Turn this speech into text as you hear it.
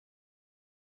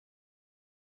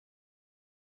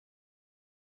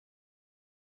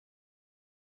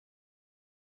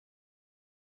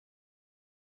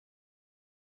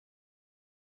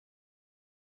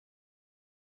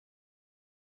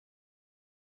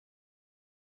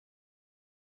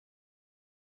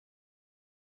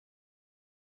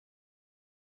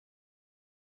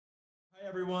Hi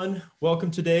everyone,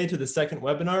 welcome today to the second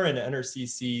webinar in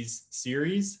NRCC's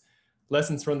series,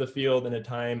 Lessons from the Field in a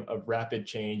Time of Rapid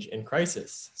Change and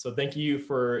Crisis. So thank you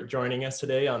for joining us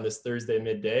today on this Thursday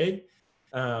midday.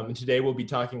 Today we'll be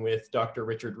talking with Dr.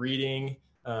 Richard Reading,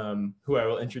 who I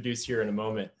will introduce here in a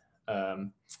moment.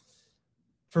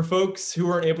 For folks who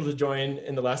weren't able to join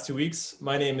in the last 2 weeks,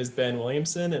 my name is Ben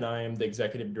Williamson and I am the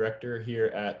Executive Director here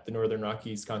at the Northern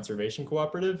Rockies Conservation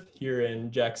Cooperative here in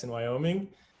Jackson, Wyoming.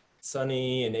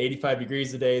 Sunny and 85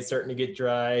 degrees today. It's starting to get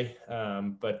dry,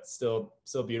 but still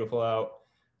beautiful out.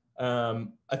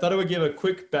 I thought I would give a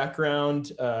quick background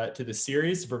to the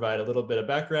series to provide a little bit of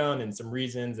background and some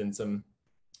reasons and some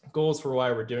goals for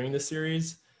why we're doing this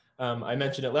series. I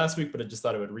mentioned it last week, but I just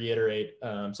thought I would reiterate.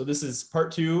 So this is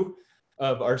part 2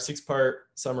 of our 6-part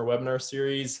summer webinar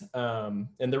series. And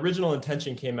the original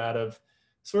intention came out of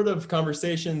sort of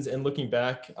conversations and looking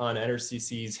back on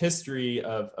NRCC's history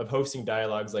of hosting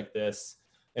dialogues like this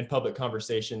and public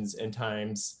conversations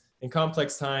in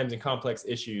complex times and complex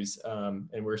issues.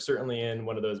 And we're certainly in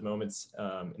one of those moments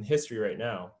in history right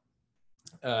now.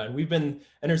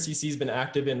 NRCC's been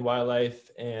active in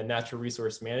wildlife and natural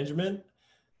resource management,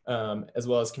 as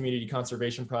well as community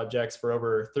conservation projects for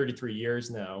over 33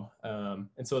 years now.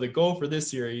 And so the goal for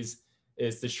this series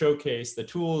is to showcase the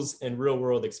tools and real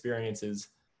world experiences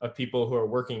of people who are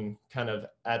working kind of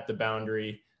at the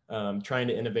boundary, trying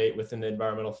to innovate within the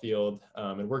environmental field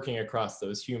and working across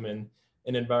those human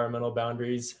and environmental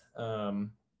boundaries. And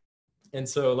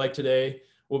so like today,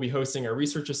 we'll be hosting our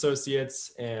research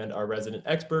associates and our resident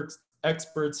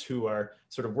experts who are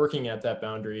sort of working at that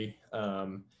boundary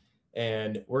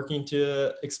and working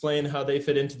to explain how they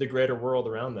fit into the greater world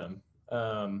around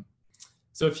them.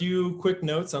 So a few quick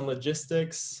notes on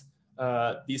logistics.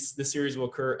 This series will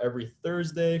occur every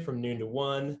Thursday from noon to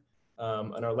 1,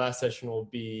 and our last session will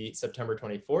be September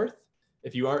 24th.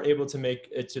 If you aren't able to make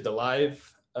it to the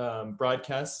live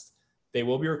broadcast, they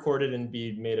will be recorded and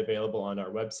be made available on our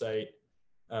website.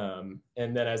 And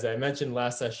then as I mentioned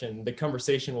last session, the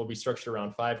conversation will be structured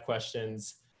around 5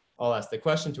 questions. I'll ask the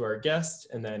question to our guest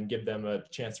and then give them a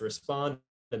chance to respond.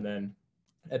 And then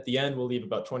at the end, we'll leave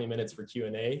about 20 minutes for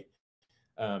Q&A.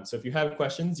 So if you have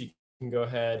questions, you can go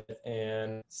ahead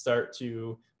and start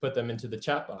to put them into the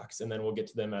chat box, and then we'll get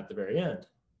to them at the very end.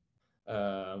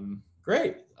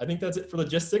 Great, I think that's it for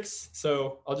logistics.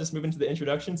 So I'll just move into the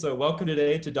introduction. So welcome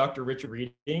today to Dr. Richard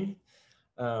Reading.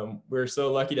 We're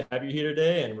so lucky to have you here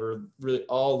today, and we're really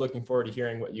all looking forward to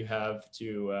hearing what you have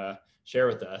to share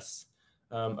with us.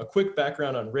 A quick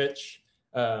background on Rich.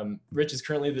 Rich is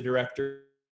currently the Director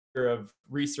of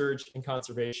Research and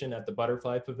Conservation at the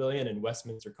Butterfly Pavilion in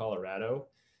Westminster, Colorado.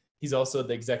 He's also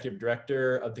the Executive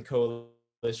Director of the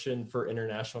Coalition for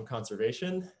International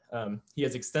Conservation. He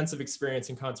has extensive experience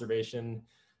in conservation.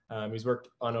 He's worked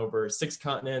on over 6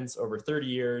 continents, over 30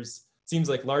 years. Seems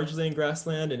like largely in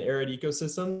grassland and arid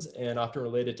ecosystems, and often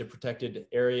related to protected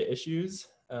area issues.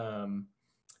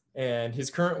 And his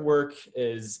current work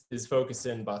is focused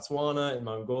in Botswana, in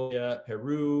Mongolia,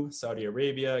 Peru, Saudi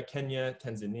Arabia, Kenya,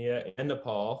 Tanzania, and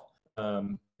Nepal.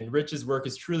 And Rich's work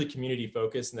is truly community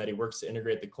focused in that he works to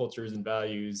integrate the cultures and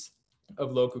values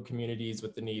of local communities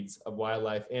with the needs of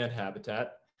wildlife and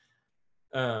habitat.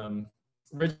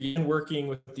 Rich began working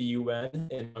with the UN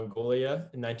in Mongolia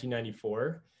in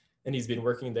 1994. And he's been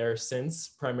working there since,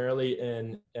 primarily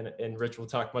and Rich will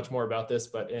talk much more about this,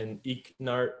 but in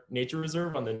Iknart Nature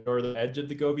Reserve on the northern edge of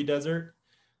the Gobi Desert.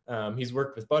 He's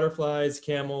worked with butterflies,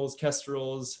 camels,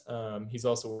 kestrels. He's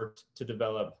also worked to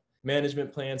develop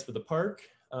management plans for the park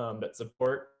that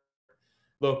support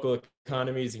local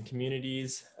economies and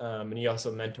communities. And he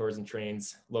also mentors and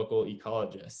trains local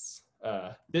ecologists.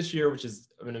 This year, which is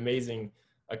an amazing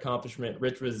accomplishment,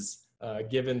 Rich was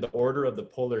given the Order of the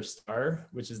Polar Star,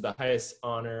 which is the highest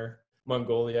honor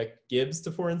Mongolia gives to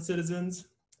foreign citizens.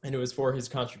 And it was for his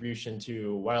contribution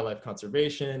to wildlife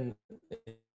conservation,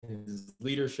 his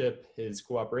leadership, his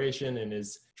cooperation, and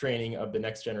his training of the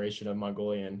next generation of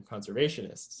Mongolian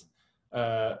conservationists.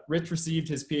 Rich received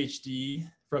his PhD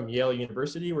from Yale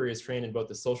University, where he was trained in both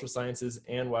the social sciences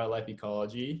and wildlife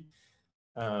ecology.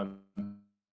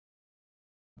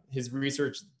 His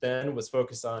research then was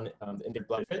focused on the endangered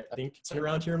bloodfit, I think,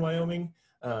 around here in Wyoming.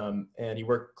 And he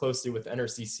worked closely with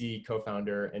NRCC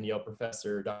co-founder and Yale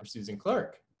professor, Dr. Susan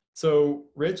Clark. So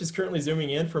Rich is currently zooming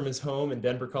in from his home in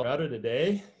Denver, Colorado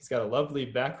today. He's got a lovely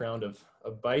background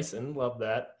of bison, love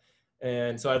that.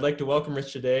 And so I'd like to welcome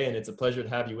Rich today, and it's a pleasure to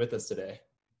have you with us today.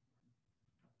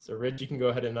 So Rich, you can go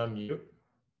ahead and unmute.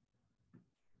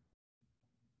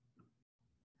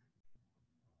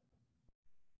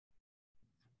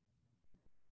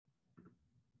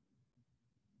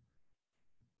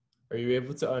 Are you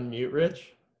able to unmute,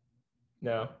 Rich?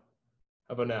 No.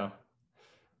 How about now?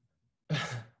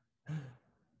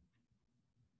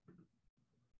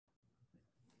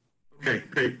 Okay,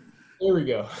 great. There we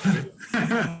go.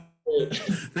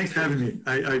 Thanks for having me.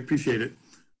 I appreciate it.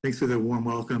 Thanks for the warm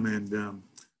welcome and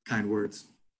kind words.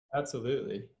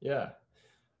 Absolutely. Yeah.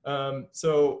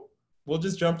 So we'll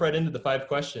just jump right into the 5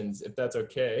 questions, if that's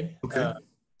okay. Okay,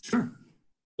 sure.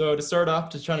 So to start off,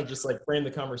 to try to just like frame the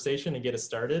conversation and get us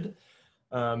started,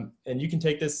 and you can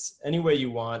take this any way you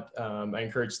want. I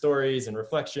encourage stories and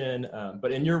reflection,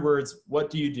 but in your words, what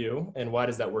do you do and why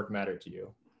does that work matter to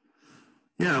you?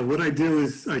 Yeah, what I do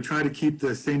is I try to keep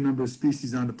the same number of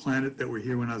species on the planet that were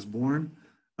here when I was born,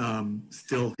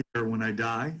 still here when I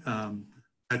die.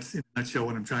 That's in a nutshell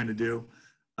what I'm trying to do.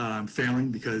 I'm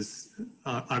failing because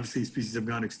obviously species have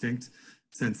gone extinct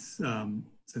since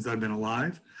I've been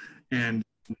alive. And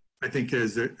I think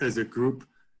as a group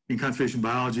in conservation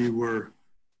biology, we're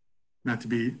not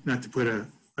to put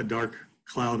a dark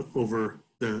cloud over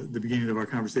the beginning of our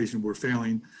conversation, we're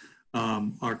failing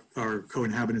our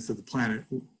co-inhabitants of the planet.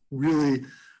 Really,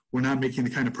 we're not making the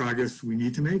kind of progress we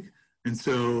need to make. And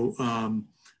so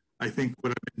I think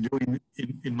what I've been doing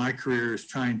in my career is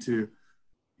trying to,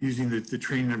 using the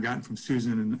training I've gotten from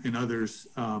Susan and others,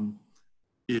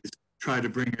 is try to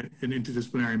bring an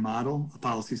interdisciplinary model, a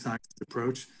policy science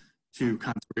approach to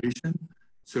conservation.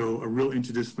 So a real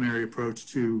interdisciplinary approach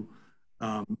to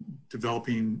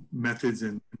developing methods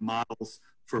and models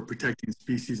for protecting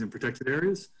species in protected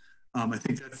areas. I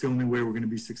think that's the only way we're going to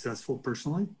be successful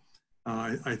personally.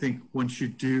 I think once you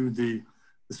do the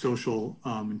social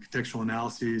and contextual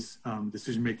analyses,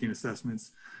 decision-making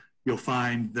assessments, you'll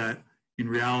find that in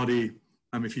reality,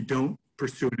 if you don't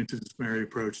pursue an interdisciplinary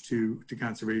approach to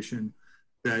conservation,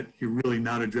 that you're really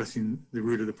not addressing the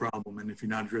root of the problem. And if you're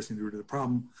not addressing the root of the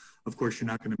problem, of course, you're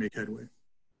not going to make headway.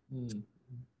 Mm.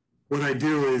 What I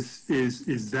do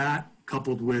is that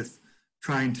coupled with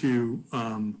trying to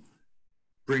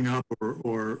bring up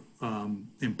or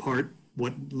impart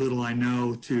what little I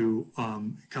know to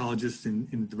ecologists in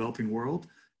the developing world,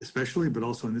 especially, but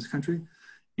also in this country.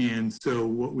 And so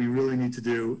what we really need to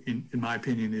do, in my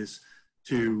opinion, is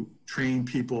to train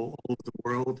people all over the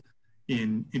world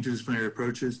in interdisciplinary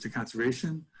approaches to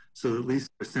conservation, so at least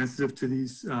they're sensitive to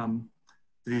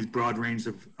these broad range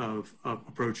of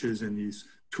approaches and these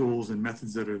tools and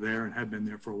methods that are there and have been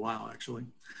there for a while, actually.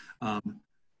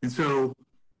 And so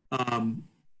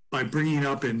by bringing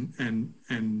up and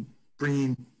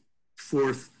bringing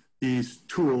forth these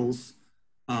tools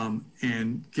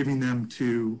and giving them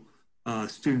to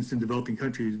students in developing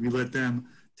countries, we let them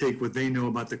take what they know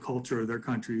about the culture of their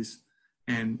countries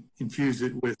and infuse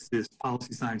it with this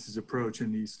policy sciences approach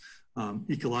and these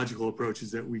ecological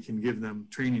approaches that we can give them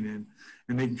training in,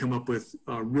 and they can come up with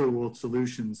real world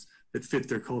solutions that fit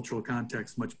their cultural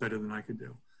context much better than I could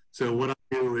do. So what I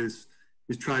do is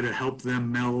try to help them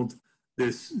meld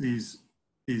these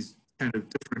kind of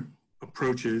different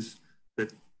approaches,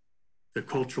 that the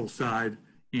cultural side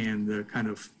and the kind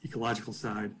of ecological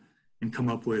side, and come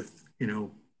up with,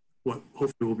 what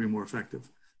hopefully will be more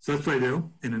effective. So that's what I do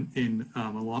in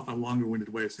a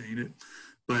longer-winded way of saying it.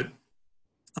 But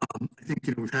I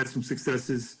think we've had some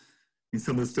successes in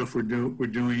some of the stuff we're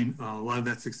doing. A lot of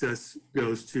that success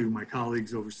goes to my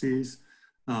colleagues overseas.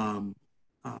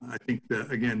 I think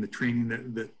that, again, the training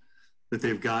that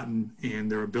they've gotten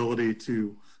and their ability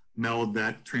to meld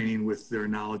that training with their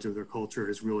knowledge of their culture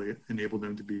has really enabled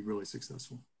them to be really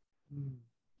successful.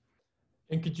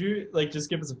 And could you just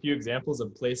give us a few examples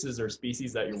of places or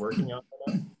species that you're working on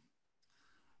right now?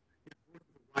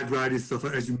 Wide variety of stuff,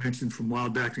 as you mentioned, from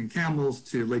wild Bactrian camels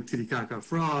to Lake Titicaca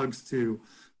frogs to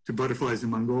butterflies in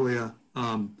Mongolia.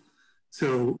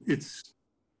 So it's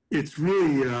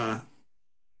really,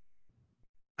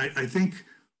 I think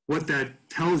what that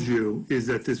tells you is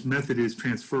that this method is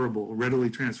transferable, readily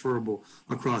transferable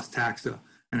across taxa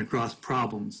and across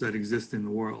problems that exist in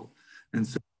the world. And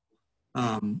so,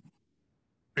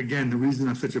 again, the reason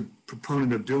I'm such a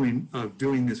proponent of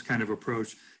doing this kind of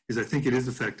approach is I think it is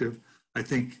effective. I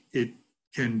think it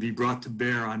can be brought to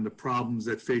bear on the problems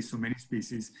that face so many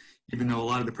species, even though a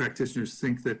lot of the practitioners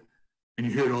think that, and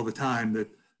you hear it all the time, that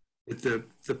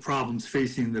the problems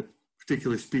facing the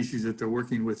particular species that they're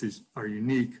working with are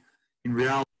unique. In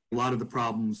reality, a lot of the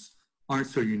problems aren't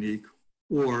so unique,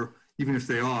 or even if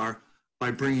they are,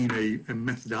 by bringing a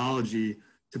methodology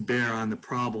to bear on the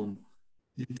problem,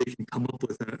 they can come up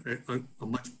with a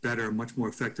much better, much more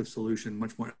effective solution,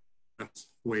 much more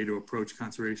way to approach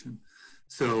conservation.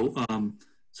 So,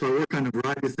 so I work on a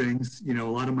variety of things. A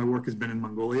lot of my work has been in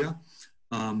Mongolia,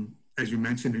 as you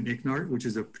mentioned, in Icknart, which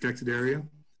is a protected area.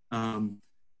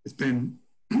 It's been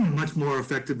much more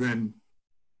effective than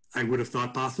I would have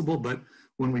thought possible, but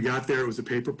when we got there, it was a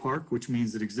paper park, which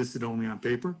means it existed only on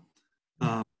paper.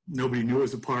 Nobody knew it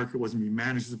was a park. It wasn't being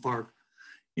managed as a park.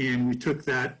 And we took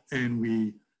that and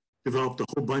we developed a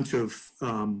whole bunch of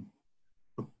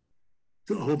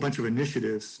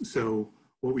initiatives. So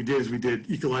what we did is we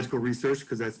did ecological research,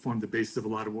 because that's formed the basis of a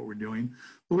lot of what we're doing.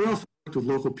 But we also worked with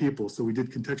local people. So we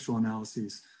did contextual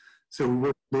analyses. So we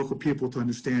worked with local people to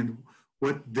understand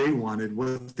what they wanted,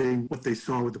 what they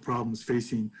saw with the problems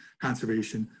facing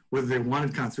conservation, whether they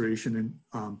wanted conservation.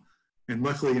 And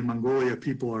luckily in Mongolia,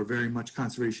 people are very much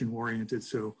conservation oriented.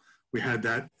 So we had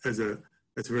that as a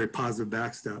very positive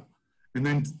backstep. And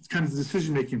then kind of the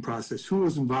decision-making process, who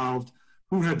was involved,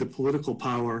 who had the political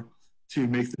power to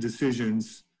make the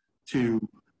decisions to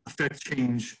affect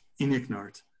change in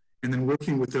ICNART, and then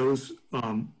working with those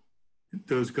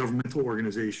governmental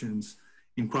organizations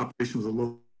in cooperation with the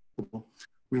local,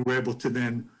 we were able to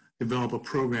then develop a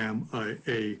program,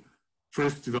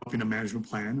 first developing a management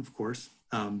plan, of course,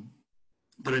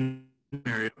 but an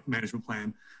area management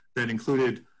plan that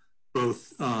included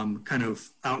both kind of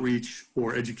outreach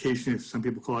or education, if some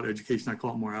people call it education, I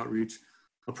call it more outreach,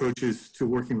 approaches to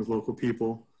working with local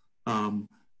people.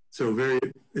 So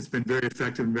it's been very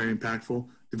effective and very impactful.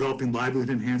 Developing livelihood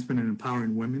enhancement and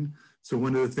empowering women. So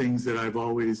one of the things that I've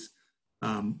always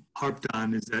harped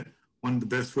on is that one of the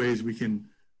best ways we can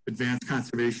advance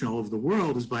conservation all over the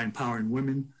world is by empowering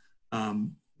women.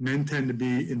 Men tend to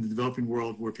be, in the developing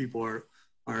world where people are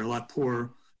a lot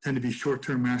poorer, tend to be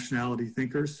short-term rationality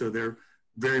thinkers. So they're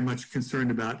very much concerned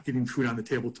about getting food on the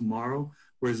table tomorrow,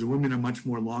 whereas the women are much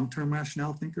more long-term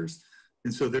rationale thinkers.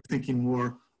 And so they're thinking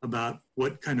more about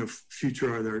what kind of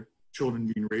future are their children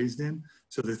being raised in.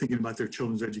 So they're thinking about their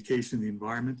children's education, the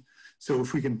environment. So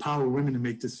if we can empower women to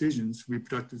make decisions,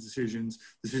 reproductive decisions,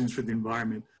 decisions for the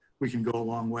environment, we can go a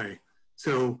long way.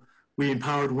 So we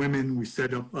empowered women. We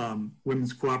set up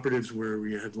women's cooperatives where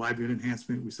we had livelihood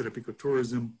enhancement. We set up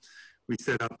ecotourism. We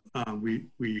set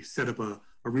up a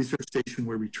research station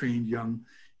where we trained young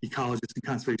ecologists and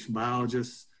conservation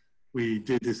biologists. We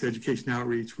did this education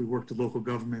outreach. We worked with local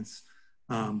governments,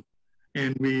 and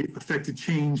we affected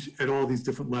change at all these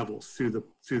different levels through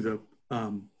the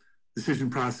decision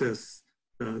process,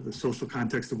 the social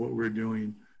context of what we're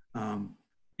doing,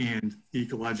 and the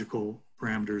ecological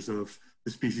parameters of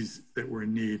the species that were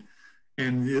in need.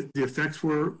 And the effects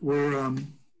were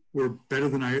better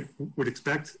than I would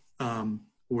expect,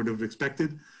 would have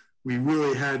expected. We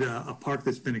really had a park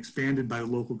that's been expanded by the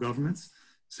local governments.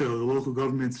 So the local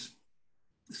governments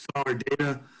saw our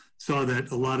data, saw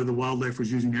that a lot of the wildlife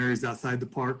was using areas outside the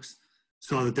parks,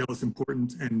 saw that that was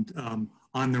important, and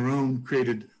on their own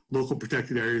created local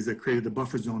protected areas that created the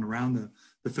buffer zone around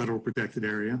the federal protected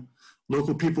area.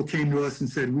 Local people came to us and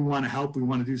said, we want to help. We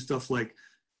want to do stuff like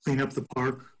clean up the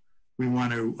park. We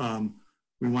want to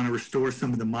restore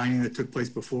some of the mining that took place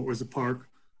before it was a park.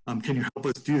 Can you help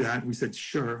us do that? We said,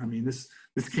 sure. I mean, this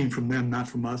came from them, not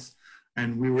from us.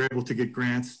 And we were able to get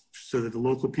grants so that the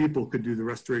local people could do the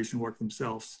restoration work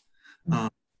themselves.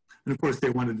 And of course, they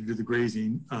wanted to do the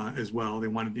grazing as well. They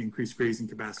wanted to increase grazing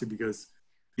capacity because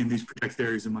in these protected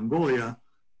areas in Mongolia,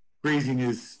 grazing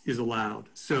is allowed.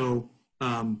 So,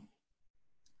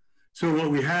 so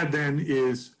what we had then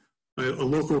is a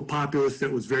local populace that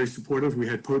was very supportive. We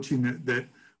had poaching that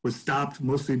was stopped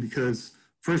mostly because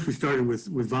first we started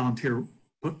with volunteer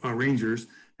rangers,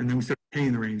 and then we started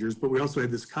paying the rangers, but we also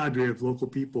had this cadre of local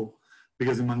people,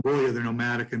 because in Mongolia they're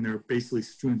nomadic and they're basically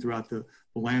strewn throughout the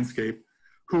landscape,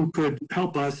 who could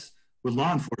help us with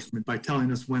law enforcement by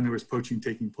telling us when there was poaching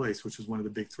taking place, which was one of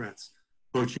the big threats: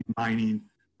 poaching, mining,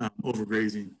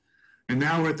 overgrazing. And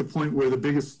now we're at the point where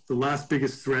the last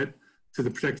biggest threat to the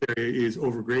protected area is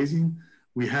overgrazing.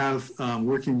 We have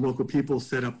working local people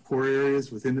set up core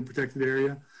areas within the protected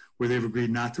area where they've agreed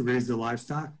not to raise their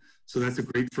livestock. So that's a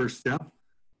great first step.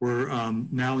 We're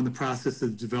now in the process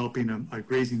of developing a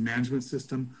grazing management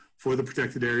system for the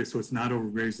protected area so it's not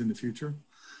overgrazed in the future.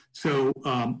 So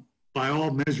by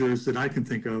all measures that I can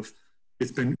think of,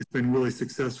 it's been really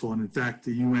successful. And in fact,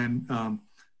 the UN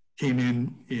came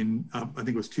in I think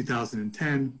it was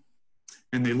 2010,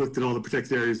 and they looked at all the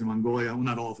protected areas in Mongolia, well,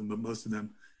 not all of them, but most of them,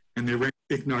 and they ranked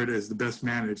ICNART as the best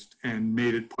managed and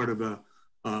made it part of a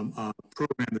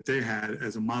program that they had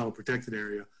as a model protected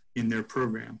area in their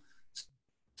program. So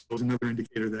it was another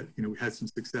indicator that we had some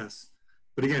success.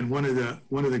 But again, one of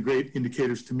the great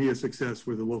indicators to me of success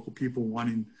were the local people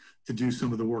wanting to do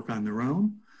some of the work on their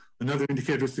own. Another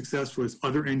indicator of success was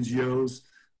other NGOs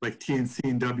like TNC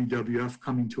and WWF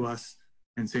coming to us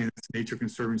and saying that's Nature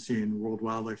Conservancy and World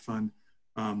Wildlife Fund,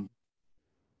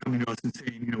 coming to us and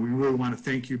saying, we really want to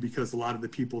thank you because a lot of the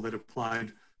people that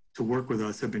applied to work with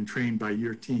us have been trained by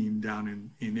your team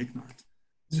down in ICNART.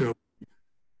 So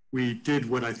we did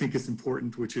what I think is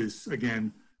important, which is,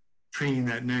 again, training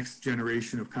that next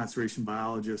generation of conservation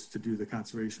biologists to do the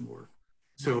conservation work.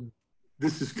 So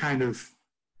this is kind of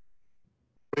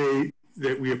the way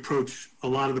that we approach a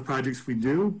lot of the projects we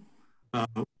do,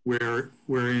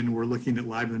 wherein we're looking at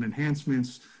livelihood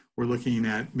enhancements, we're looking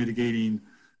at mitigating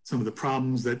some of the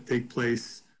problems that take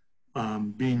place,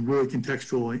 being really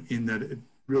contextual in that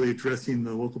really addressing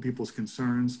the local people's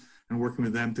concerns and working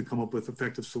with them to come up with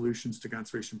effective solutions to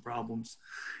conservation problems,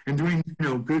 and doing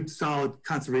good solid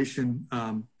conservation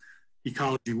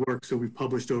ecology work. So we've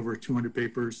published over 200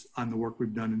 papers on the work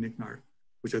we've done in ICNART,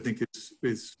 which I think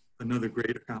is another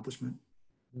great accomplishment.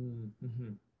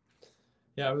 Mm-hmm.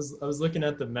 Yeah, I was looking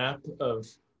at the map of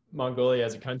Mongolia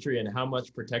as a country and how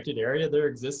much protected area there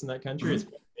exists in that country. It's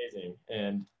quite amazing.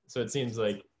 And so it seems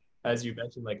like, as you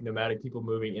mentioned, like nomadic people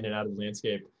moving in and out of the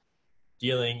landscape,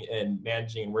 dealing and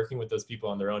managing and working with those people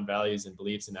on their own values and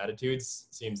beliefs and attitudes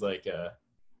seems like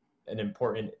an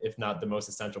important, if not the most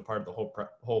essential part of the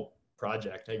whole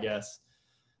project, I guess.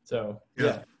 So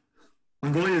yeah.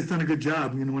 Mongolia has done a good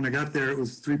job. When I got there, it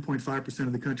was 3.5%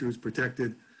 of the country was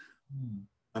protected.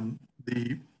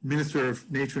 The Minister of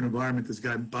Nature and Environment, this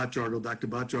guy Dr.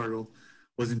 Botjargal,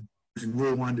 was in and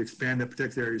really wanted to expand that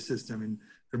protected area system and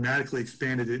dramatically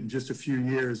expanded it in just a few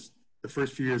years. The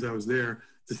first few years I was there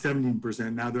to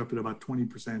 17%. Now they're up at about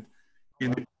 20%.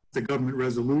 And the government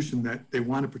resolution that they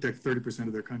want to protect 30%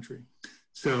 of their country.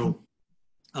 So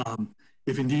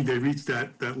if indeed they reach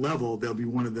that level, they'll be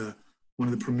one of the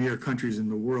premier countries in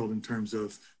the world in terms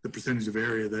of the percentage of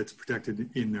area that's protected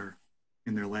in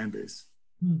their land base.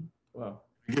 Wow.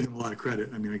 I give them a lot of credit.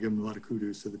 I give them a lot of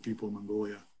kudos to the people of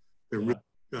Mongolia. They're really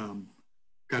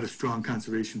got a strong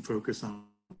conservation focus on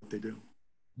what they do.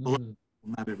 Not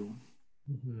everyone.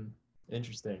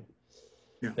 Interesting.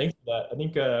 Yeah. Thanks for that. I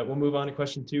think we'll move on to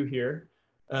question 2 here.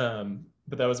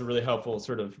 But that was a really helpful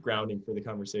sort of grounding for the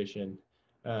conversation.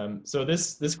 So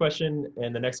this question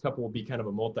and the next couple will be kind of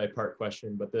a multi-part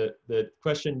question, but the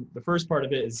first part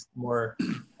of it is more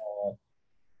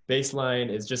baseline,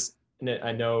 is just, and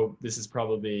I know this is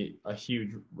probably a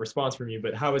huge response from you,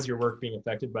 but how is your work being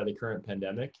affected by the current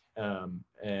pandemic?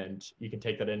 And you can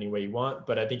take that any way you want,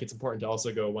 but I think it's important to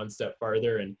also go one step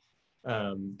farther and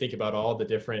think about all the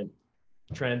different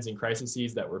trends and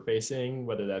crises that we're facing,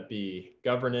 whether that be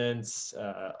governance,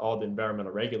 all the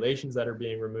environmental regulations that are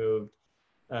being removed,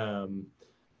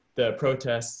 the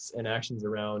protests and actions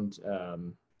around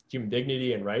human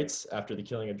dignity and rights after the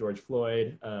killing of George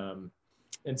Floyd.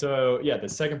 And so, yeah, the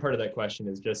second part of that question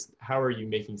is just, how are you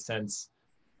making sense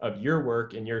of your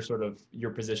work and your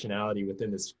positionality within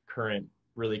this current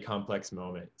really complex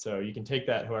moment? So you can take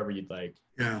that however you'd like.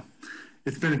 Yeah,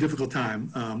 it's been a difficult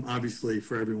time, obviously,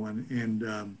 for everyone. And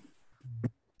in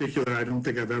particular, I don't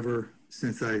think I've ever,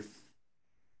 since I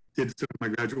did sort of my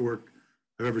graduate work,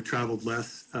 I've ever traveled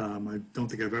less. I don't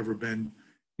think I've ever been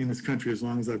in this country as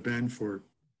long as I've been, for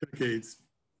decades.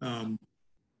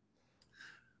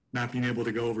 Not being able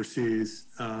to go overseas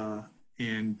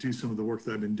and do some of the work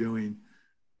that I've been doing.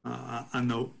 On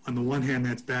the one hand,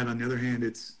 that's bad. On the other hand,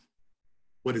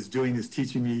 what it's doing is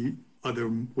teaching me other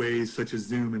ways, such as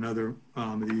Zoom and other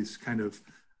these kind of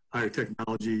higher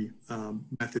technology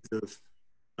methods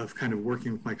of kind of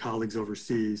working with my colleagues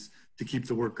overseas to keep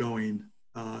the work going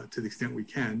to the extent we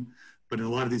can. But in a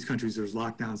lot of these countries, there's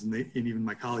lockdowns, and even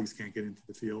my colleagues can't get into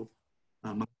the field.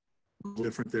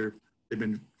 Different. They've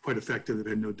been quite effective. They've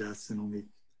had no deaths and only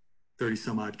 30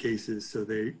 some odd cases, so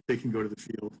they can go to the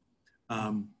field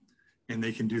and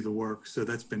they can do the work. So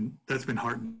that's been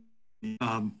heartening.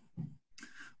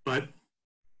 But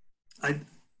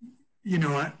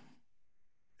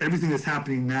everything that's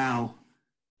happening now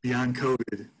beyond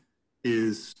COVID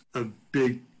is a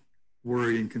big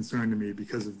worry and concern to me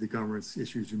because of the government's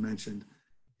issues you mentioned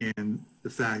and the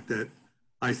fact that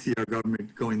I see our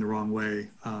government going the wrong way.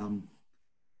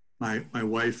 My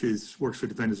wife works for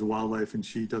Defenders of Wildlife, and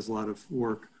she does a lot of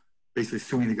work basically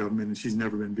suing the government, and she's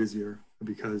never been busier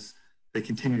because they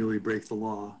continually break the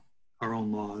law, our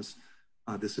own laws,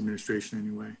 this administration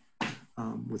anyway,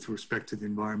 with respect to the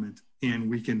environment, and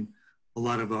weaken a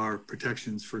lot of our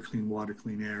protections for clean water,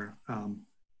 clean air,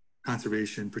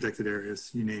 conservation, protected areas,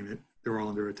 you name it, they're all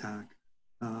under attack.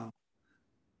 And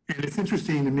it's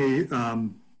interesting to me,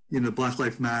 Black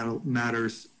Lives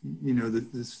Matters,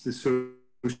 this social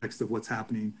context of what's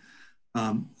happening.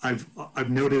 I've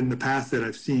noted in the past that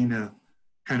I've seen a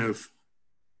kind of,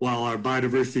 while our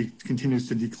biodiversity continues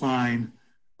to decline,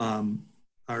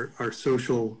 our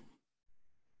social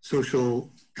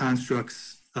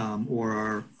constructs or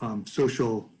our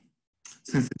social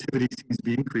sensitivity seems to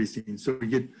be increasing. So we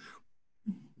get,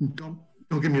 don't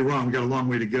get me wrong, we got a long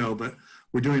way to go, but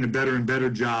we're doing a better and better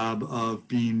job of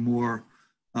being more,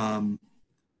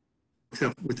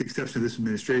 except with the exception of this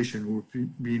administration, we're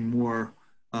being more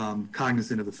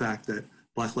cognizant of the fact that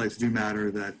Black lives do matter,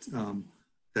 that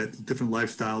that different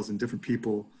lifestyles and different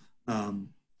people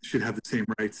should have the same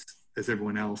rights as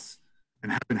everyone else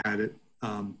and haven't had it.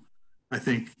 I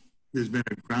think there's been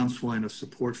a groundswelling of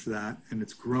support for that, and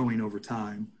it's growing over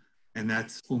time, and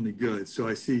that's only good. So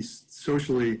I see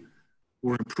socially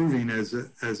we're improving as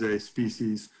a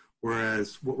species,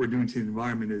 whereas what we're doing to the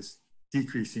environment is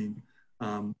decreasing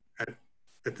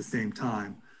at the same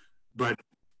time. But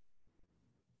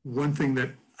one thing that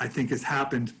I think has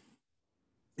happened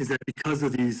is that because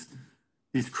of these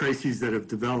crises that have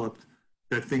developed,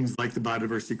 that things like the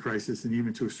biodiversity crisis and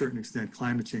even to a certain extent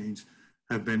climate change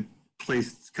have been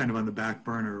placed kind of on the back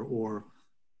burner or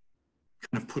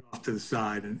kind of put off to the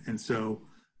side. And so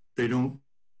they don't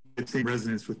get the same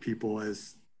resonance with people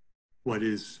as what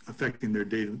is affecting their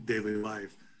daily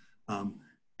life.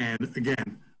 And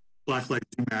again, Black lives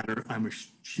do matter. I'm a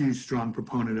huge, strong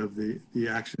proponent of the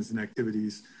actions and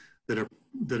activities that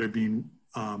are being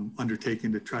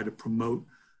undertaken to try to promote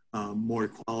more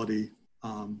equality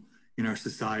in our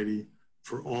society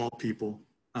for all people,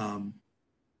 and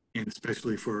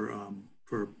especially for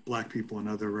Black people and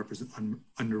other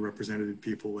underrepresented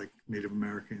people like Native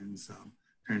Americans,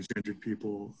 transgendered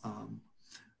people,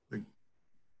 like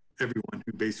everyone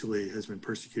who basically has been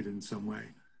persecuted in some way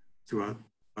throughout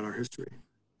our history.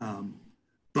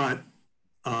 But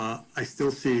I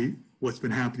still see what's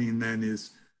been happening then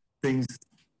is things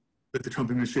that the Trump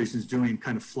administration is doing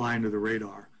kind of fly under the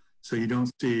radar. So you don't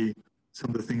see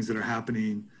some of the things that are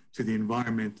happening to the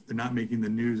environment. They're not making the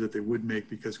news that they would make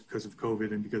because of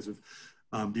COVID and because of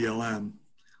BLM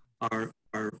are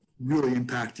really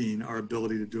impacting our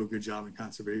ability to do a good job in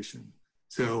conservation.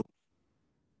 So,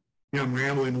 you know, I'm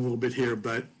rambling a little bit here,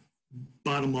 but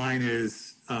bottom line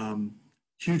is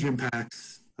huge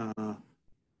impacts.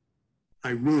 I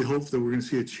really hope that we're going to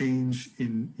see a change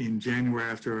in January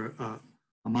after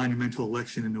a monumental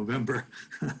election in November,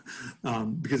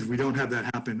 because if we don't have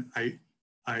that happen,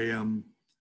 I'm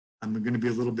going to be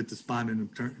a little bit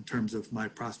despondent in terms of my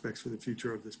prospects for the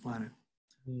future of this planet,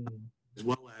 as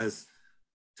well as,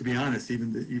 to be honest,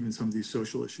 even some of these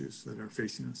social issues that are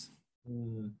facing us.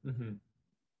 Mm-hmm.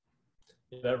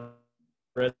 Yeah,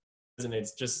 that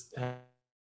resonates. Just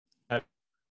having,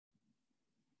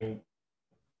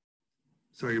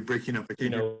 sorry, you're breaking up. I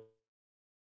can't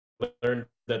learn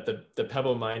that the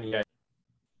pebble mine. Yeah.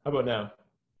 How about now?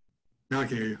 Now I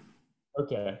can hear you.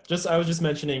 Okay. I was just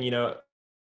mentioning,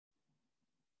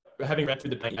 having read through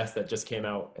the podcast that just came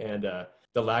out and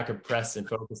the lack of press and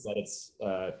focus that it's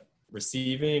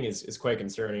receiving is quite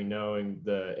concerning, knowing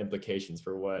the implications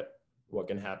for what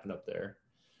can happen up there.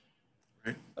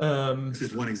 Right. This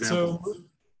is one example. So,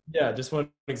 yeah, just one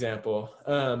example.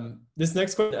 This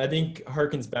next question, I think,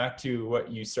 harkens back to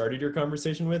what you started your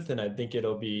conversation with, and I think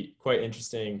it'll be quite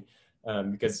interesting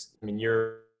because, I mean,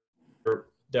 you're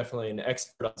definitely an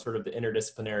expert on sort of the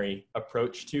interdisciplinary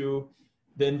approach to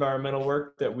the environmental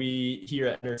work that we here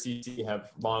at NRCC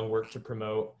have long worked to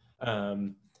promote.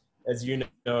 As you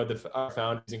know, our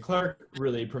founder, Susan Clark,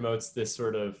 really promotes this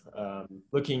sort of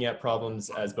looking at problems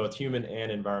as both human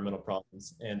and environmental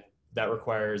problems. And that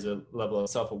requires a level of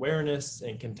self-awareness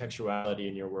and contextuality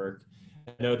in your work.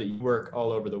 I know that you work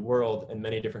all over the world in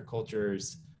many different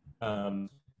cultures.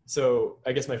 So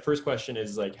I guess my first question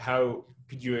is, like, how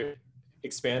could you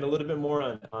expand a little bit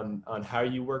more on how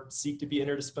you seek to be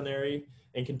interdisciplinary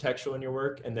and contextual in your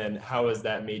work, and then how has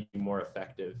that made you more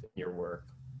effective in your work?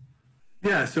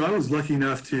 Yeah, so I was lucky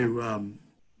enough to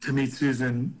meet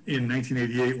Susan in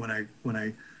 1988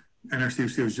 when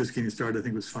NRCC was just getting started. I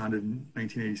think it was founded in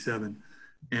 1987,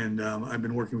 and I've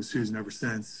been working with Susan ever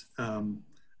since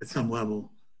at some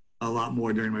level, a lot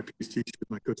more during my PhD. She was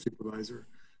my co-supervisor.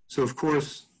 So of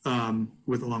course,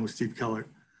 along with Steve Kellert.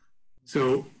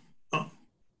 So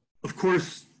of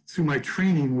course, through my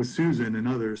training with Susan and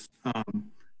others,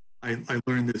 I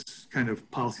learned this kind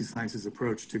of policy sciences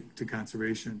approach to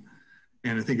conservation.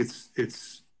 And I think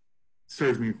it's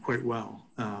served me quite well.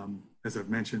 As I've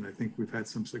mentioned, I think we've had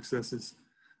some successes.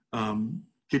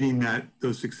 Getting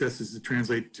those successes to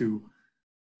translate to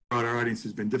broader audience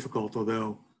has been difficult,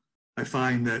 although I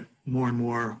find that more and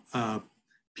more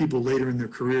people later in their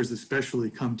careers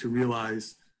especially come to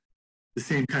realize the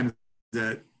same kind of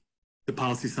that the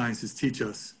policy sciences teach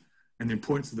us and the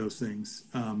importance of those things.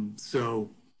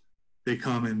 So they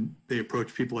come and they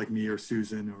approach people like me or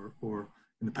Susan or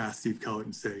in the past Steve Kellett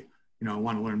and say, you know, I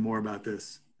want to learn more about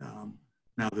this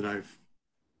now that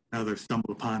I've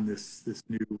stumbled upon this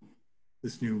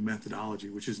new methodology,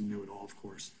 which isn't new at all, of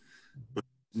course, but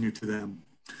new to them.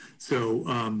 So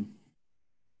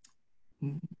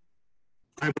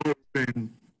I've always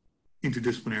been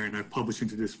interdisciplinary, and I've published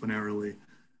interdisciplinarily.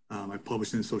 I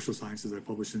published in the social sciences, I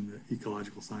published in the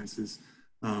ecological sciences.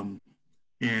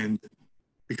 And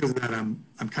because of that,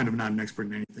 I'm kind of not an expert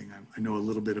in anything. I know a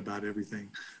little bit about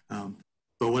everything.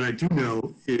 But what I do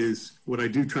know is, what I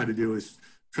do try to do is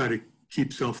try to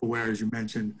keep self-aware, as you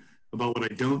mentioned, about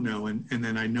what I don't know. And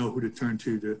then I know who to turn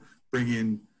to bring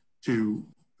in who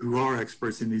are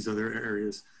experts in these other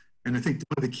areas. And I think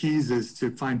one of the keys is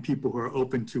to find people who are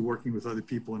open to working with other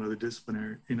people in other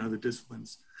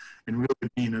disciplines, and really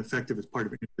being effective as part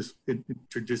of an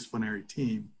interdisciplinary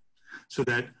team, so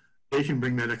that they can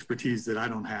bring that expertise that I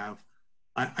don't have.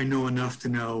 I know enough to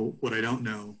know what I don't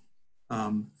know,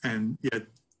 and yet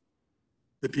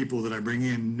the people that I bring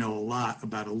in know a lot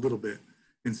about a little bit.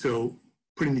 And so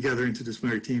putting together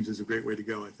interdisciplinary teams is a great way to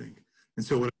go, I think. And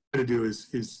so what I try to do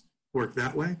is work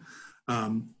that way.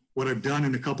 What I've done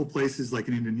in a couple places, like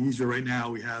in Indonesia right now,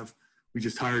 we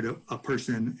just hired a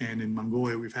person, and in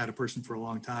Mongolia, we've had a person for a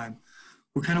long time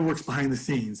who kind of works behind the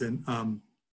scenes. And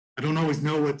I don't always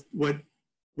know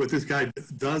what this guy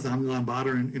does, Hamlan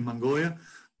Badr in Mongolia,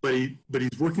 but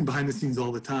he's working behind the scenes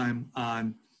all the time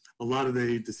on a lot of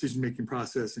the decision-making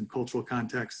process and cultural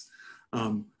context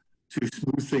to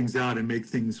smooth things out and make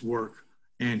things work.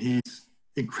 And he's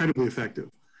incredibly effective.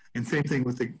 And same thing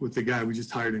with the guy we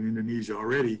just hired in Indonesia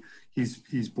already.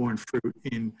 He's borne fruit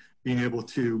in being able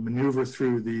to maneuver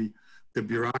through the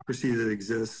bureaucracy that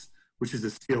exists, which is a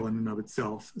skill in and of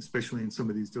itself, especially in some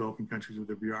of these developing countries where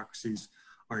the bureaucracies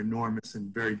are enormous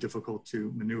and very difficult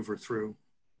to maneuver through.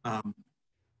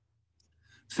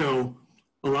 So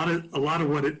a lot of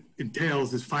what it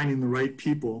entails is finding the right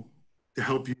people to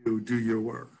help you do your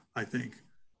work, I think.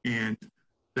 And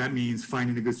that means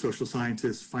finding a good social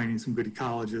scientist, finding some good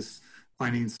ecologists,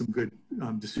 finding some good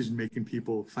decision-making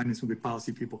people, finding some good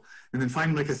policy people, and then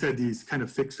finding, like I said, these kind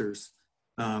of fixers,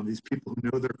 these people who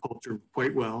know their culture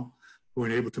quite well, who are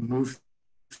able to move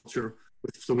culture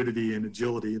with fluidity and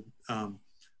agility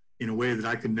in a way that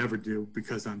I could never do,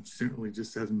 because I'm certainly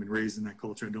just haven't been raised in that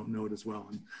culture. I don't know it as well.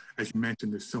 And as you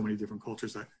mentioned, there's so many different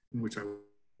cultures in which I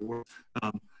work.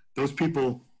 Those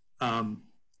people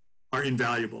are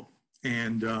invaluable.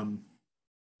 And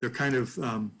they're kind of,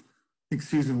 I think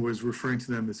Susan was referring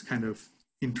to them as kind of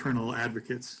internal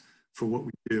advocates for what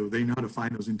we do. They know how to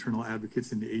find those internal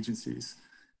advocates in the agencies,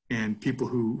 and people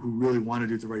who really want to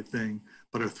do the right thing,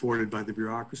 but are thwarted by the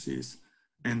bureaucracies.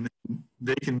 And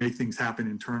they can make things happen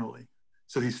internally.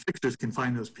 So these fixers can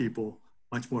find those people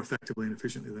much more effectively and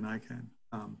efficiently than I can.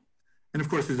 And of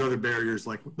course, there's other barriers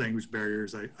like language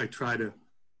barriers. I try to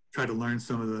learn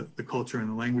some of the culture and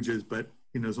the languages, but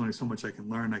you know, there's only so much I can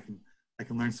learn. I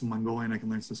can learn some Mongolian, I can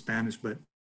learn some Spanish, but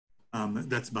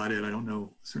that's about it. I don't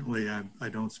know. Certainly, I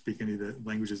don't speak any of the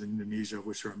languages in Indonesia,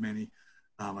 which are many.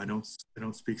 I don't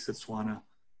speak Setswana,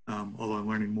 although I'm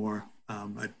learning more.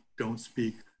 I don't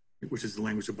speak, which is the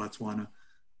language of Botswana.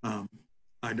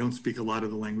 I don't speak a lot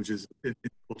of the languages in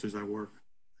cultures I work,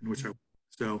 in which I work.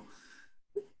 So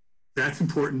that's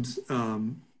important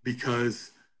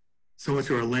because so much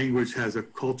of our language has a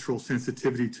cultural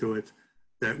sensitivity to it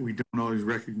that we don't always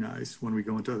recognize when we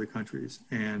go into other countries.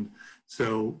 And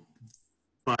so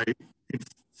by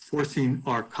forcing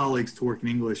our colleagues to work in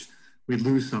English, we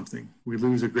lose something. We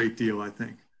lose a great deal, I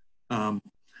think. And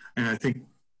I think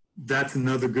that's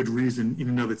another good reason in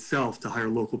and of itself to hire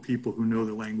local people who know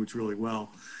the language really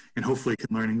well and hopefully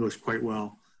can learn English quite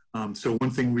well. So one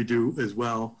thing we do as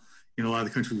well in a lot of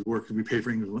the countries we work is we pay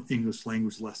for English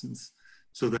language lessons,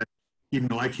 so that even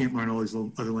though I can't learn all these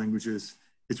other languages,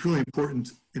 it's really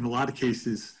important in a lot of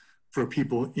cases for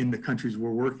people in the countries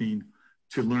we're working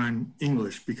to learn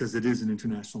English, because it is an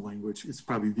international language. It's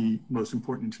probably the most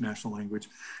important international language,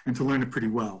 and to learn it pretty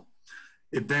well.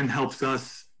 It then helps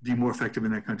us be more effective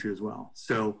in that country as well.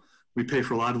 So we pay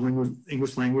for a lot of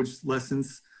English language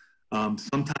lessons.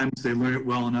 Sometimes they learn it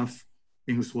well enough,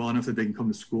 English well enough, that they can come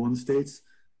to school in the States.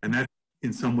 And that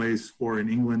in some ways, or in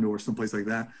England or someplace like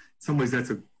that, in some ways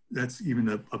that's even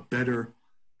a better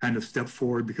kind of step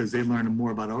forward, because they learn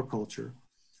more about our culture,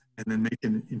 and then they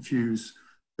can infuse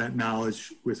that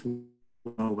knowledge with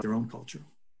their own culture.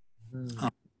 So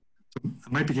I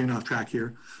might be getting off track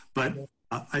here, but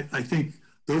I think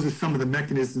those are some of the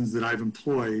mechanisms that I've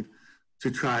employed to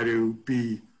try to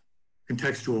be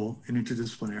contextual and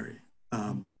interdisciplinary.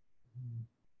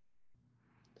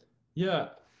 Yeah,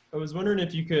 I was wondering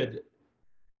if you could,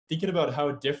 thinking about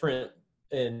how different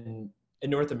in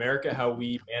North America, how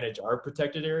we manage our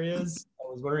protected areas.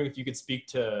 I was wondering if you could speak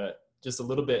to just a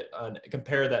little bit on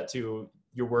compare that to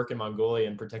your work in Mongolia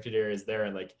and protected areas there,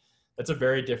 and like that's a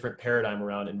very different paradigm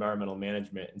around environmental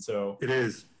management. And so It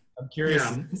is. I'm curious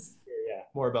Yeah. to hear,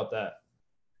 more about that.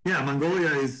 Yeah, Mongolia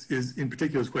is in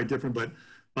particular is quite different, but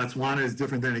Botswana is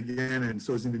different then again, and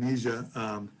so is Indonesia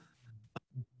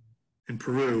and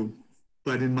Peru.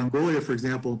 But in Mongolia, for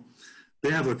example,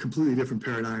 they have a completely different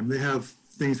paradigm. They have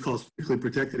things called strictly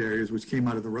protected areas, which came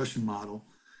out of the Russian model.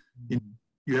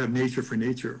 You have nature for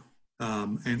nature.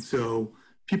 And so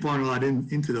people aren't allowed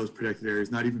into those protected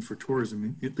areas, not even for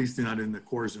tourism, at least they're not in the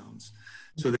core zones.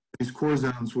 So there's these core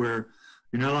zones where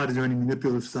you're not allowed to do any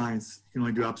manipulative science, you can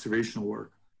only do observational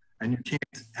work. And you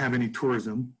can't have any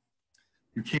tourism.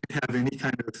 You can't have any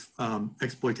kind of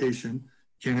exploitation.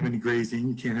 You can't have any grazing.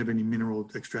 You can't have any mineral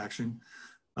extraction.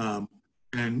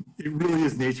 And it really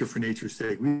is nature for nature's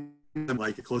sake. We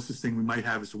like the closest thing we might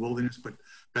have is the wilderness, but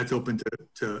that's open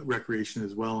to recreation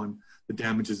as well, and the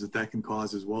damages that can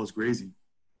cause as well as grazing.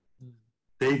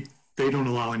 They don't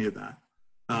allow any of that.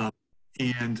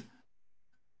 And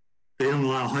they don't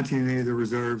allow hunting in any of the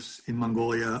reserves in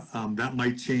Mongolia. That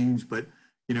might change, but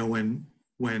you know,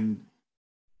 when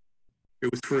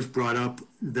it was first brought up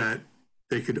that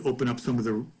they could open up some of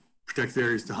the protected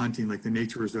areas to hunting, like the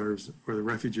nature reserves or the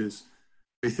refuges,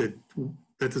 they said,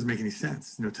 that doesn't make any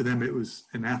sense. You know, to them, it was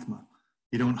anathema.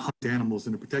 You don't hunt animals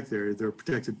in a protected area. They're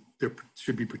protected. They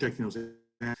should be protecting those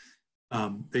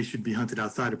animals. They should be hunted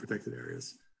outside of protected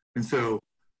areas. And so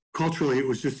culturally, it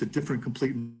was just a different,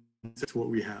 complete mindset to what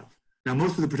we have. Now,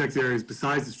 most of the protected areas,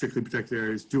 besides the strictly protected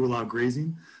areas, do allow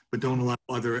grazing, but don't allow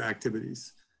other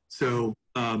activities. So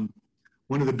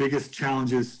one of the biggest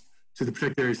challenges to the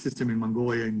protected area system in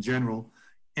Mongolia in general,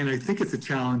 and I think it's a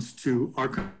challenge to our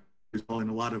country as well, in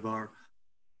a lot of our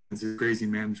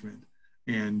grazing management.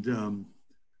 And,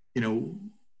 you know,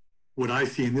 what I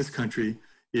see in this country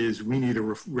is we need a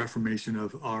reformation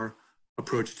of our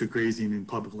approach to grazing in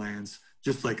public lands,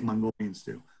 just like Mongolians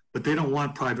do. But they don't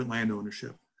want private land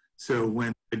ownership. So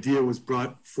when the idea was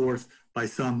brought forth by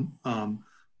some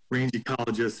range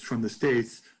ecologists from the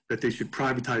States that they should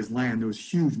privatize land, there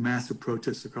was huge, massive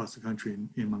protests across the country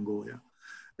in Mongolia.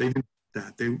 They didn't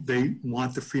want that. They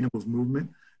want the freedom of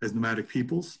movement as nomadic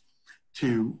peoples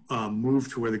to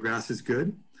move to where the grass is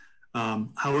good.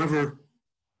 However,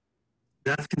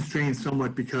 that's constrained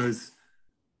somewhat because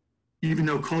even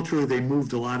though culturally they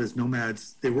moved a lot as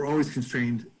nomads, they were always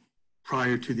constrained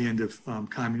prior to the end of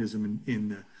communism in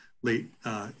the late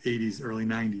 80s, early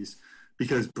 90s,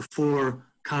 because before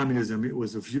communism, it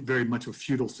was very much a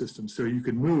feudal system. So you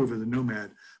could move as a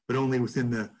nomad, but only within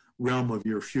the realm of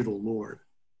your feudal lord,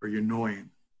 or your noyan,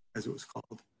 as it was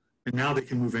called. And now they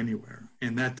can move anywhere.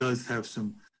 And that does have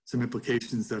some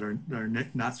implications that are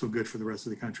not so good for the rest of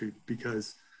the country,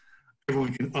 because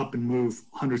everyone can up and move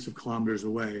hundreds of kilometers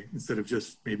away instead of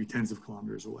just maybe tens of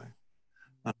kilometers away.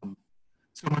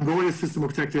 So Mongolia's system of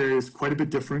protected areas is quite a bit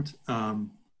different.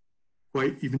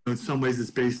 Even though in some ways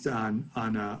it's based on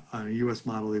a US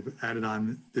model, they've added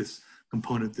on this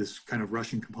component, this kind of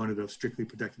Russian component of strictly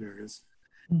protected areas.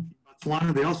 In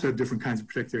Botswana, they also have different kinds of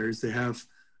protected areas. They have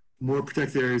more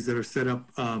protected areas that are set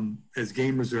up as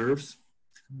game reserves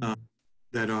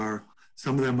that are,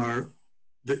 some of them are,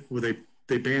 where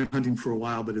they banned hunting for a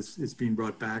while, but it's being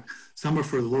brought back. Some are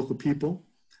for the local people,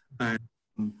 and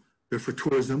they're for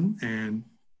tourism and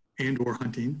or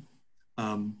hunting.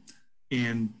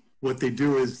 And what they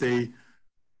do is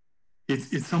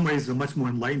it's in some ways a much more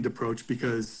enlightened approach,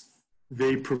 because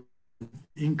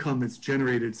income that's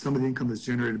generated, some of the income that's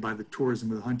generated by the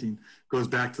tourism or the hunting goes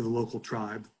back to the local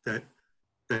tribe that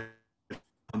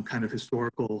kind of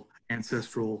historical,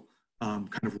 ancestral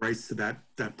kind of rights to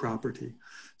that property.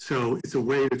 So it's a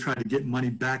way to try to get money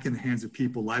back in the hands of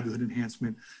people, livelihood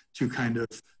enhancement, to kind of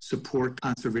support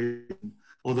conservation.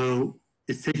 Although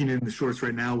it's taking it in the shorts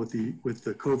right now with the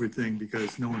COVID thing,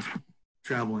 because no one's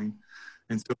traveling.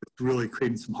 And so it's really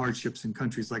creating some hardships in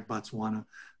countries like Botswana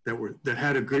that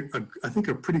had I think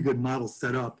a pretty good model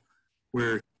set up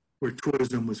where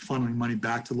tourism was funneling money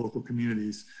back to local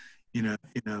communities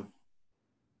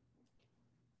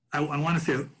I want to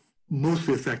say a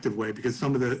mostly effective way, because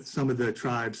some of the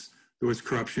tribes, there was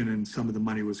corruption and some of the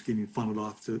money was getting funneled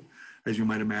off to, as you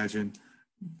might imagine,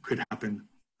 could happen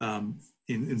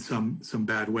in some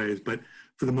bad ways. But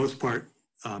for the most part,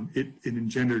 it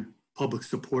engendered public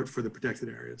support for the protected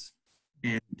areas.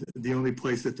 And the only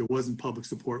place that there wasn't public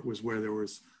support was where there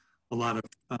was a lot of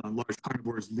large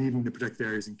carnivores leaving the protected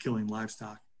areas and killing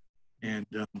livestock. And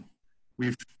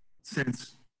we've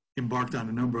since embarked on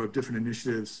a number of different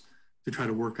initiatives to try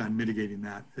to work on mitigating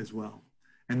that as well.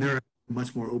 and they're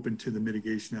much more open to the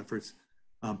mitigation efforts.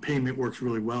 Payment works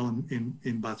really well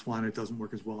in Botswana. It doesn't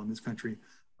work as well in this country,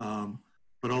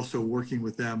 but also working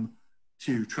with them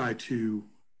to try to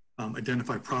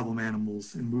identify problem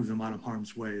animals and move them out of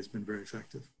harm's way has been very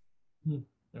effective.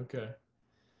 Okay.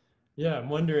 Yeah, I'm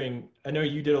wondering, I know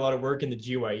you did a lot of work in the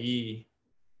GYE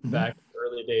back in the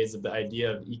early days of the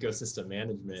idea of ecosystem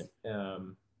management.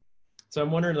 So I'm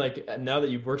wondering, like, now that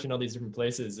you've worked in all these different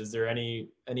places, is there any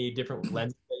different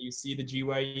lens that you see the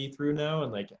GYE through now,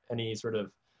 and like any sort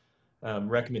of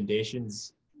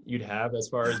recommendations you'd have as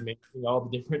far as managing all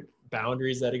the different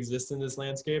boundaries that exist in this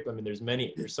landscape? I mean, there's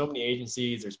so many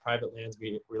agencies, there's private lands.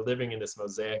 We're living in this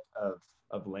mosaic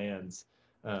of lands,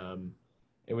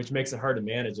 which makes it hard to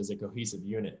manage as a cohesive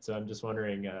unit. So I'm just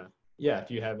wondering, yeah, if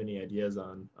you have any ideas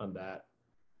on that.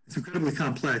 It's incredibly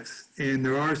complex, and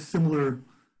there are similar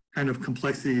kind of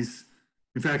complexities.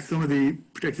 In fact, some of the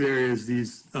protected areas,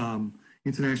 these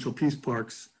international peace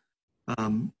parks,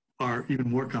 are even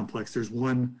more complex. There's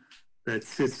one that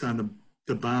sits on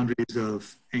the boundaries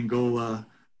of Angola,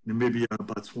 Namibia,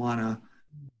 Botswana,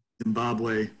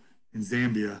 Zimbabwe, and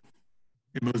Zambia,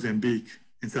 and Mozambique,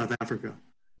 and South Africa.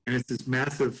 And it's this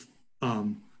massive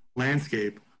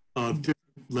landscape of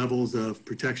different levels of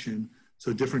protection.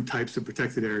 So different types of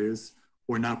protected areas,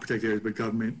 or not protected areas, but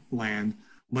government land,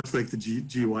 much like the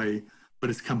GYE, but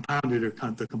it's compounded, or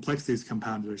the complexity is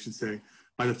compounded, I should say,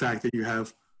 by the fact that you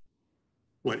have,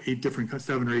 what,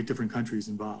 7 or 8 different countries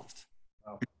involved.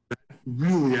 Wow. That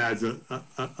really adds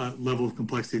a level of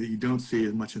complexity that you don't see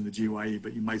as much in the GYE,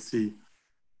 but you might see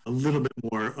a little bit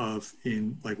more of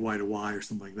in like Y to Y or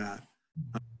something like that.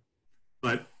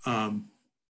 But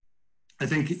I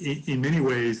think in many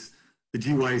ways, the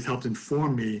GYE has helped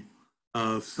inform me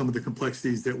of some of the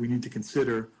complexities that we need to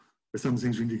consider, or some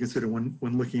things we need to consider when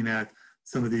looking at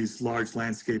some of these large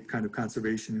landscape kind of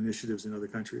conservation initiatives in other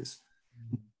countries.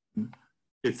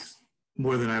 It's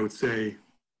more than I would say,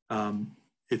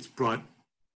 it's brought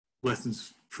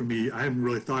lessons for me. I haven't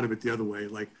really thought of it the other way,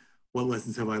 like what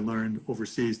lessons have I learned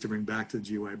overseas to bring back to the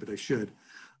GYE, but I should.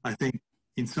 I think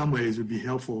in some ways it would be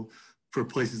helpful for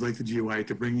places like the GYE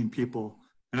to bring in people,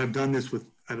 and I've done this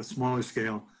at a smaller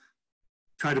scale,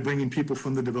 try to bring in people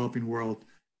from the developing world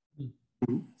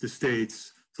to the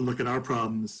States to look at our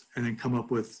problems and then come up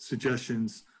with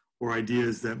suggestions or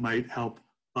ideas that might help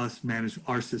us manage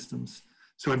our systems.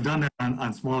 So I've done that on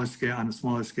a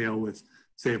smaller scale with,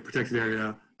 say, a protected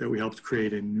area that we helped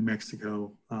create in New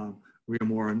Mexico, Rio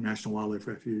Mora National Wildlife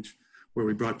Refuge, where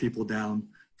we brought people down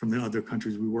from the other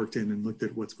countries we worked in and looked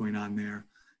at what's going on there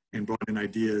and brought in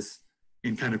ideas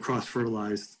and kind of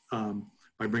cross-fertilized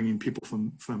by bringing people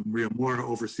from Rio Mora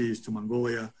overseas to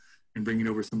Mongolia and bringing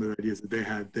over some of the ideas that they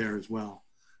had there as well.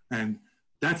 And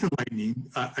that's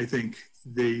enlightening. I think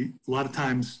a lot of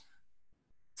times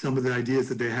some of the ideas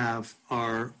that they have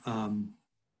are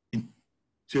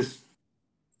just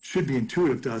should be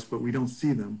intuitive to us, but we don't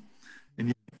see them. And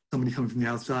yet somebody coming from the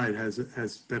outside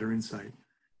has better insight.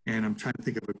 And I'm trying to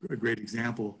think of a great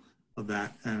example of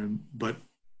that. But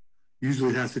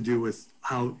usually it has to do with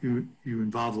how you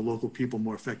involve the local people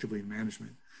more effectively in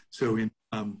management. So in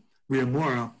Rio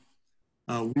Mora,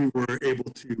 we were able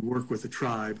to work with the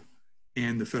tribe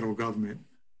and the federal government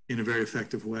in a very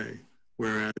effective way.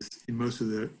 Whereas in most of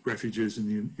the refuges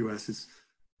in the US,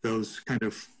 those kind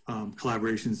of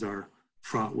collaborations are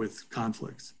fraught with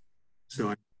conflicts.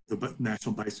 So the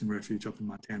National Bison Refuge up in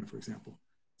Montana, for example,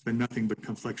 it's been nothing but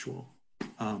conflictual,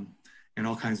 and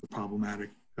all kinds of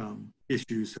problematic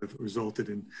issues have resulted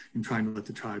in trying to let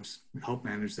the tribes help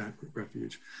manage that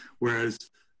refuge. Whereas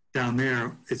down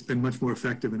there, it's been much more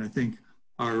effective, and I think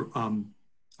our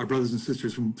brothers and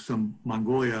sisters from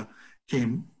Mongolia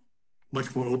came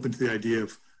much more open to the idea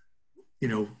of,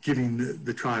 giving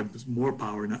the tribes more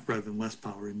power, rather than less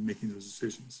power in making those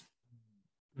decisions.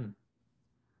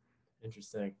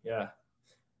 Interesting. Yeah.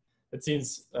 It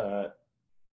seems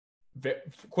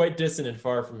quite distant and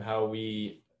far from how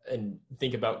we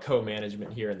think about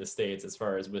co-management here in the States, as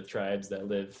far as with tribes that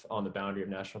live on the boundary of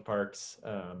national parks.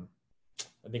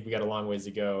 I think we got a long ways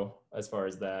to go as far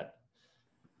as that.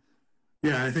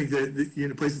 Yeah, I think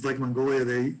that places like Mongolia,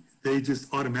 they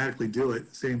just automatically do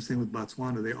it. Same thing with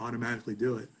Botswana, they automatically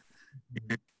do it.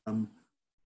 And,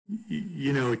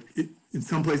 in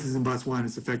some places in Botswana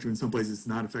it's effective, in some places it's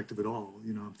not effective at all.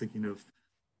 I'm thinking of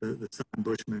the San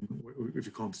Bushmen, if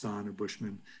you call them San or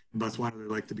Bushmen. In Botswana, they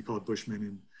like to be called Bushmen.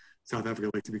 In South Africa,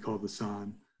 they like to be called the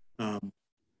San.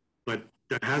 But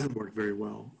that hasn't worked very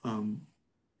well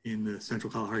in the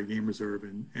Central Kalahari Game Reserve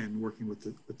and working with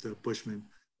the Bushmen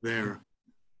there.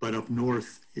 But up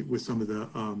north, with some of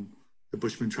the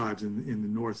Bushman tribes in the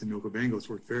north in Okavango, it's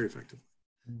worked very effectively.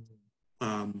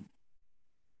 Um,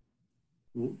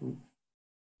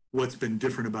 what's been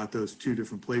different about those two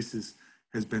different places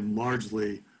has been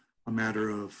largely a matter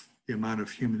of the amount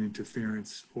of human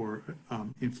interference or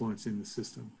influence in the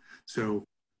system. So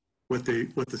what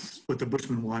the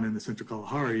Bushmen want in the Central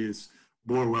Kalahari is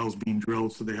bore wells being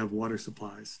drilled so they have water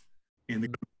supplies. And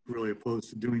they're really opposed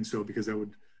to doing so because that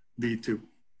would lead to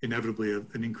inevitably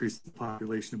an increase in the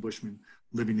population of Bushmen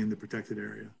living in the protected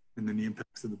area, and then the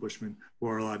impacts of the Bushmen who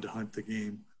are allowed to hunt the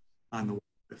game on the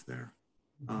wildlife there.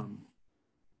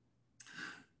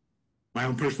 My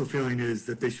own personal feeling is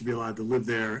that they should be allowed to live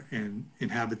there and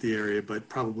inhabit the area, but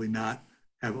probably not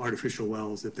have artificial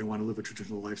wells. If they want to live a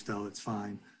traditional lifestyle, that's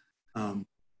fine. And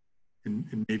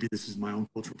maybe this is my own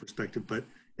cultural perspective, but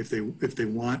if they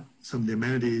want some of the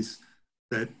amenities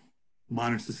that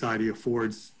modern society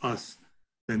affords us,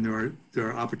 then there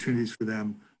are opportunities for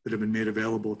them that have been made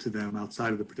available to them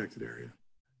outside of the protected area.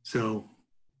 So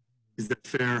is that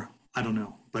fair? I don't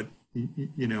know, but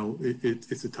you know,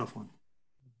 it's a tough one.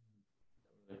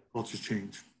 Cultures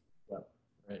change. Yeah,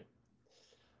 right.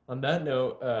 On that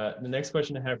note, the next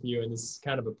question I have for you, and this is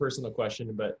kind of a personal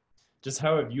question, but just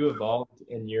how have you evolved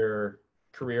in your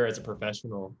career as a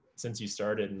professional since you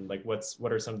started, and like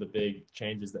what are some of the big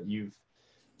changes that you've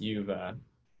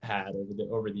had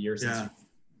over the years since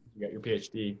you got your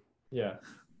PhD? Yeah.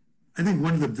 I think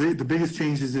one of the biggest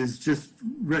changes is just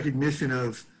recognition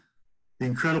of the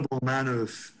incredible amount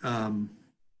of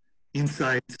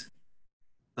insight,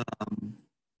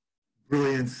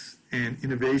 brilliance, and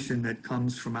innovation that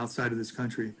comes from outside of this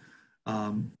country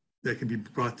that can be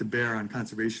brought to bear on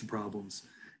conservation problems.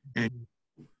 And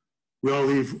we all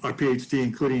leave our PhD,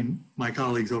 including my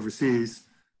colleagues overseas,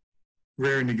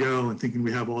 raring to go and thinking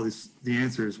we have all the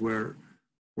answers,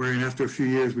 wherein after a few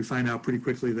years, we find out pretty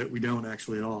quickly that we don't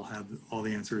actually at all have all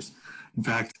the answers. In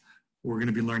fact, we're going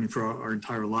to be learning for our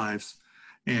entire lives.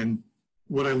 And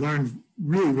what I learned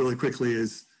really, really quickly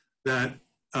is that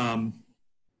a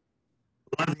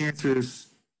lot of the answers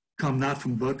come not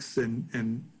from books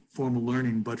and formal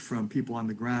learning, but from people on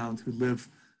the ground who live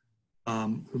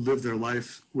their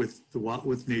life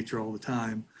with nature all the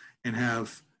time and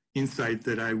have insight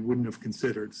that I wouldn't have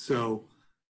considered. So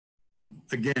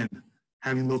again,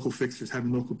 having local fixers,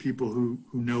 having local people who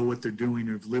know what they're doing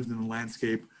or have lived in the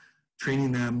landscape,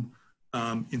 training them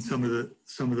in some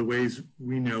of the ways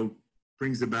we know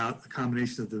brings about a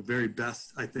combination of the very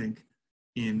best, I think,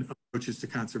 in approaches to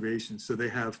conservation. So they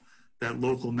have that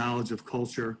local knowledge of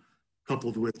culture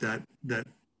coupled with that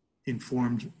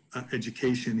informed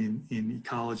education in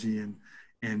ecology and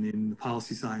in the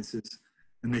policy sciences,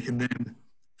 and they can then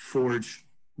forge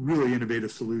really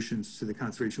innovative solutions to the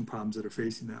conservation problems that are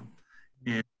facing them.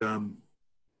 And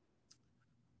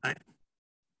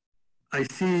I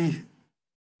see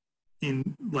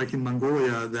in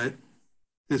Mongolia that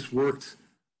this worked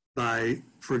by,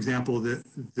 for example,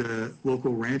 the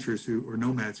local ranchers or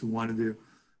nomads who wanted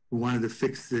to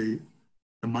fix the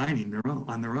mining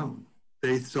on their own.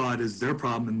 They saw it as their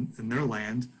problem in their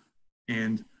land,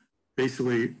 and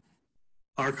basically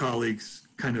our colleagues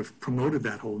kind of promoted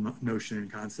that whole notion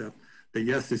and concept that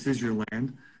yes, this is your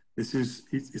land, it's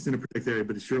in a protected area,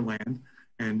 but it's your land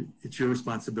and it's your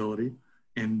responsibility,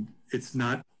 and it's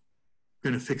not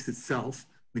going to fix itself.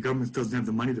 The government doesn't have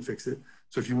the money to fix it.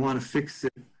 So if you want to fix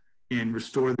it and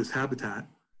restore this habitat,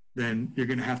 then you're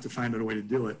going to have to find out a way to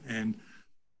do it. And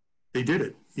they did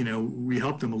it. You know, we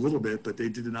helped them a little bit, but they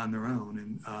did it on their own.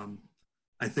 And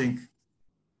I think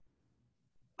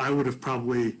I would have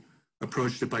probably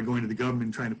approached it by going to the government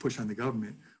and trying to push on the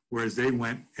government, whereas they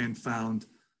went and found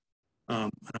an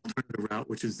alternative route,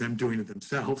 which is them doing it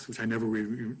themselves, which I never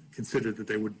really considered that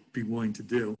they would be willing to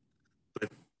do, but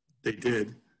they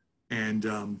did. And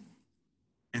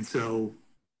so,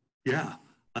 yeah,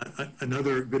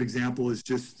 another good example is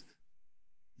just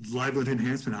livelihood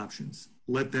enhancement options.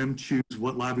 Let them choose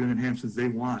what livelihood enhancements they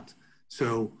want.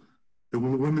 So the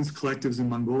women's collectives in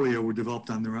Mongolia were developed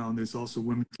on their own. There's also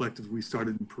women's collectives we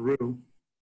started in Peru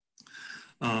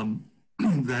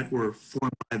that were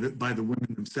formed by the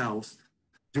women themselves,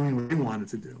 doing what they wanted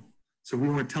to do. So we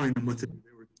weren't telling them what to do.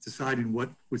 They were deciding what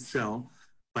would sell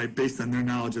based on their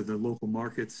knowledge of the local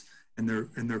markets and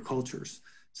their cultures.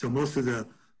 So most of the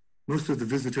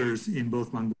visitors in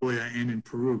both Mongolia and in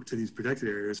Peru to these protected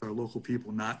areas are local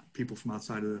people, not people from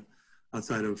outside of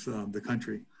the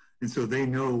country. And so they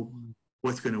know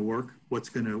what's going to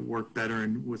work better,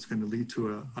 and what's going to lead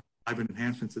to a livelihood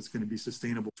enhancements that's going to be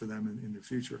sustainable for them in the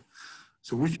future.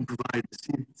 So we can provide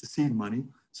the seed money,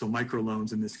 so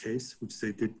microloans in this case, which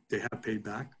they have paid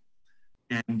back,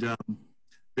 and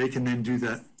they can then do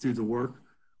the work.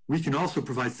 we can also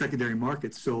provide secondary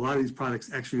markets. So a lot of these products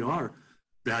actually are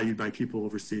valued by people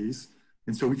overseas.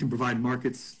 And so we can provide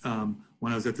markets.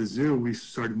 When I was at the zoo, we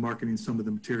started marketing some of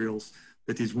the materials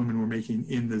that these women were making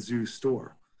in the zoo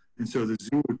store. And so the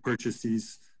zoo would purchase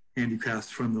these handicrafts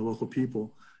from the local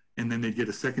people, and then they'd get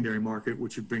a secondary market,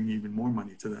 which would bring even more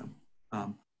money to them.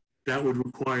 That would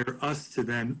require us to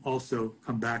then also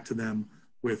come back to them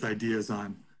with ideas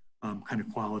on kind of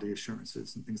quality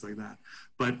assurances and things like that.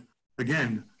 But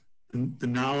again, the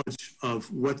knowledge of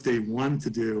what they want to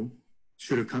do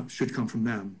should come from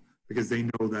them, because they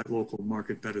know that local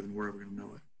market better than we're ever going to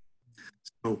know it.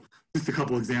 So just a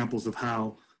couple examples of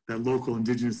how that local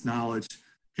indigenous knowledge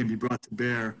can be brought to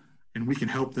bear, and we can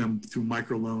help them through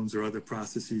microloans or other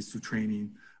processes, through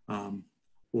training,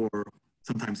 or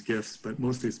sometimes gifts, but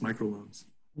mostly it's microloans.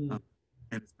 And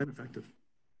it's been effective.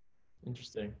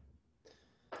 Interesting.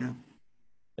 Yeah.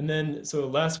 And then, so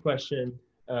last question,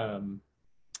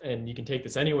 and you can take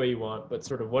this any way you want, but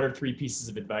sort of what are 3 pieces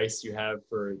of advice you have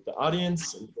for the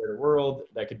audience and for the world?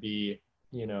 That could be,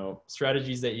 you know,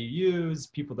 strategies that you use,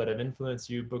 people that have influenced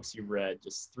you, books you've read,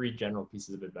 just 3 general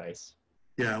pieces of advice.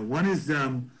 Yeah, one is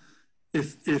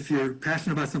if you're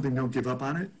passionate about something, don't give up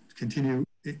on it. Continue,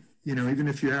 you know, even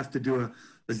if you have to do a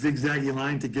zigzaggy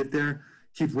line to get there,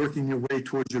 keep working your way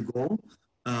towards your goal.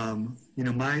 You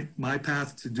know, my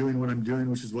path to doing what I'm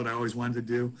doing, which is what I always wanted to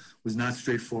do, was not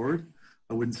straightforward.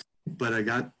 I wouldn't say, but I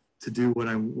got to do what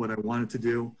I wanted to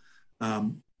do.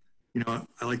 You know,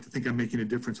 I like to think I'm making a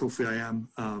difference. Hopefully I am,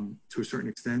 to a certain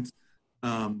extent.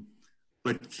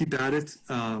 But keep at it.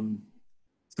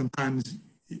 Sometimes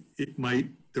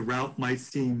the route might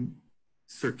seem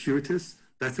circuitous.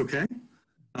 That's okay.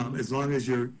 As long as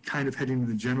you're kind of heading in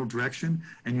the general direction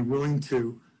and you're willing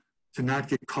to not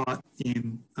get caught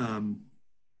in a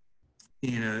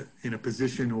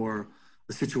position or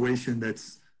a situation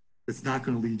that's not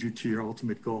going to lead you to your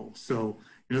ultimate goal. So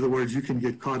in other words, you can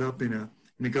get caught up in a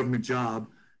government job,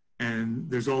 and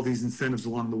there's all these incentives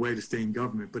along the way to stay in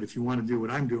government. But if you want to do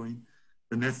what I'm doing,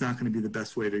 then that's not going to be the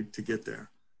best way to get there.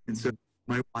 And so you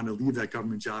might want to leave that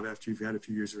government job after you've had a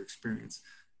few years of experience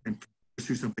and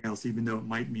pursue something else, even though it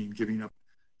might mean giving up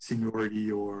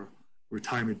seniority or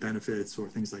retirement benefits or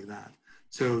things like that.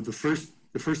 So the first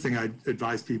thing I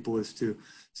advise people is to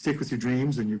stick with your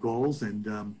dreams and your goals,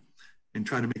 and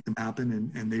try to make them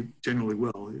happen. And they generally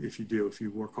will, if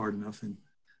you work hard enough.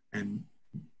 And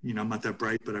you know, I'm not that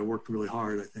bright, but I worked really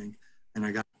hard, I think, and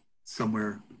I got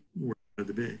somewhere where I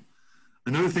wanted to be.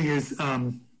 Another thing is,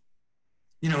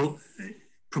 you know,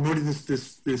 promoting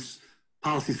this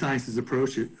policy sciences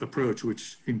approach,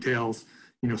 which entails,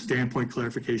 you know, standpoint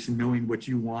clarification, knowing what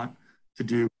you want to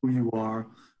do, who you are,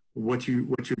 what your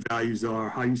values are,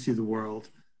 how you see the world,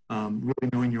 really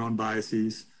knowing your own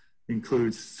biases,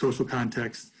 includes social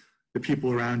context, the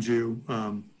people around you,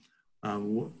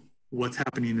 what's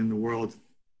happening in the world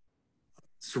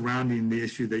surrounding the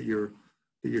issue that you're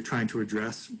trying to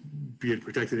address, be it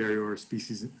protected area or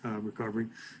species recovery,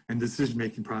 and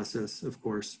decision-making process, of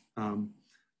course,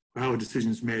 how a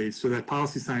decision is made. So that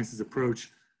policy sciences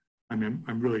approach,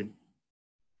 I'm really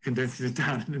condensing it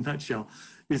down in a nutshell,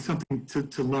 is something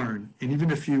to learn. And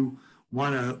even if you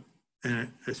want a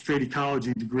straight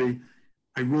ecology degree,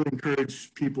 I really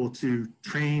encourage people to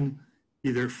train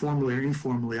either formally or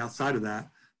informally outside of that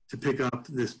to pick up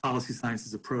this policy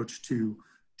sciences approach to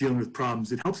dealing with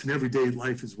problems. It helps in everyday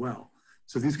life as well.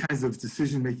 So these kinds of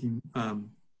decision-making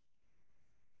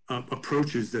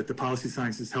approaches that the policy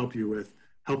sciences help you with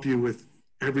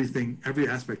everything, every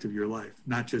aspect of your life,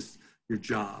 not just your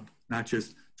job, not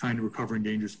just trying to recover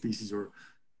endangered species or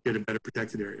get a better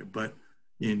protected area, but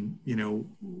in, you know,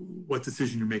 what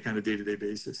decision you make on a day-to-day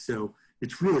basis. So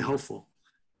it's really helpful.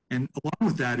 And along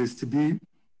with that is to be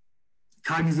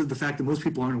cognizant of the fact that most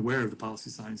people aren't aware of the policy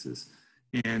sciences,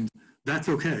 and that's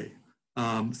okay.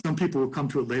 Some people will come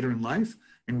to it later in life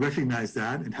and recognize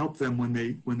that and help them when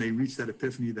they reach that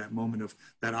epiphany, that moment of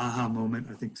that aha moment,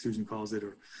 I think Susan calls it,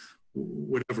 or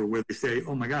whatever, where they say,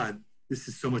 oh my God, this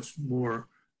is so much more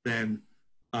than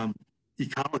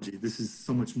ecology. This is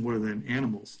so much more than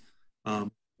animals.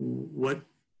 What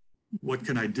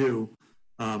can I do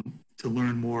to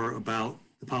learn more about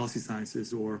the policy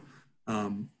sciences, or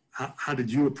how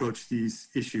did you approach these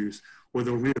issues? Or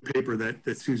they'll read a paper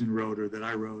that Susan wrote or that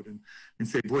I wrote and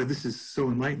say, boy, this is so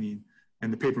enlightening.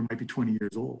 And the paper might be 20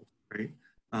 years old, right?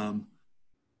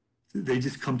 They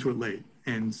just come to it late.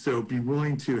 And so be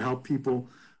willing to help people,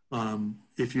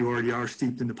 if you already are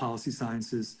steeped in the policy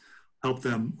sciences, help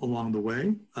them along the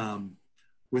way.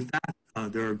 With that,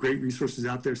 there are great resources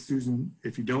out there. Susan,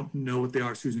 if you don't know what they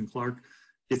are, Susan Clark,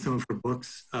 get some of her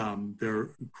books. They're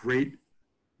great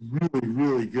really,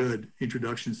 really good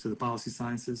introductions to the policy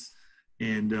sciences,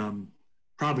 and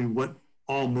probably what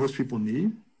most people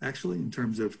need, actually, in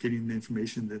terms of getting the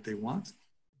information that they want.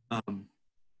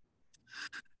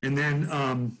 And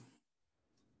then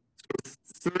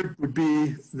third would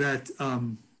be that,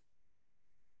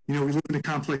 we live in a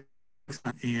complex,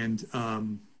 and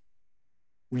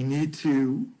we need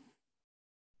to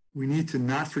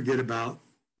not forget about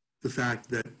the fact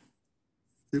that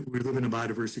we live in a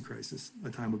biodiversity crisis, a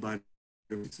time of biodiversity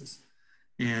crisis.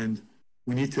 And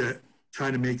we need to try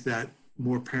to make that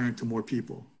more apparent to more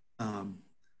people. And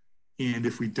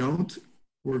if we don't,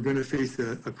 we're going to face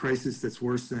a crisis that's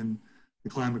worse than the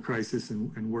climate crisis,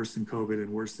 and worse than COVID, and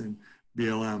worse than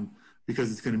BLM,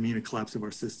 because it's going to mean a collapse of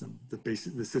our system,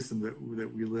 the system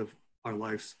that we live our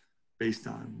lives based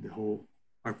on.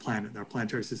 Our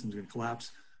planetary system is going to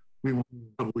collapse. We won't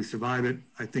probably survive it.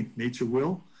 I think nature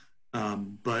will,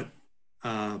 but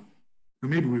or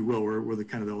maybe we will. We're the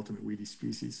kind of the ultimate weedy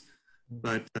species,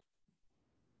 but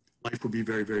life will be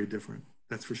very, very different.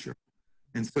 That's for sure.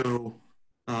 And so,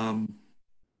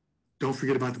 don't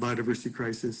forget about the biodiversity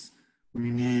crisis. We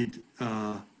need,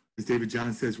 as David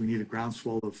John says, we need a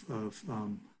groundswell of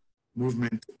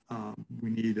movement. We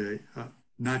need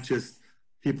not just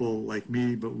people like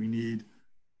me, but we need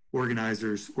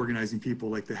organizing people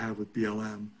like they have with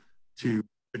BLM to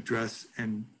address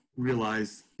and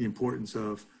realize the importance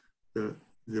of the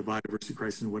biodiversity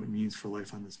crisis and what it means for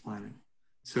life on this planet.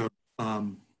 So,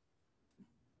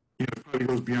 it probably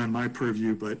goes beyond my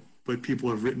purview, but people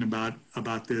have written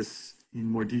about this in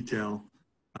more detail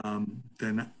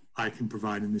than I can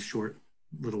provide in this short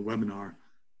little webinar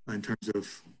in terms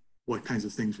of what kinds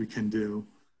of things we can do.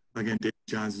 Again, David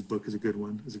Johns' book is a good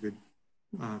one, is a good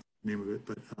name of it,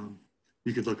 but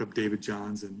you could look up David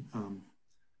Johns and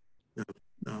the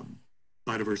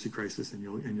biodiversity crisis,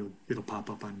 and it'll pop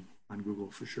up on Google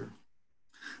for sure.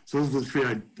 So those are the three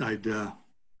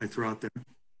I'd throw out there.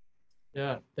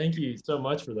 Yeah, thank you so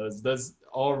much for those. Those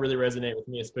all really resonate with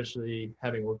me, especially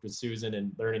having worked with Susan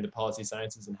and learning the policy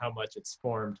sciences and how much it's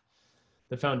formed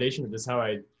the foundation of just how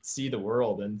I see the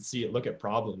world and look at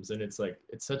problems. And it's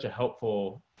such a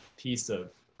helpful piece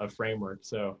of framework.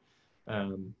 So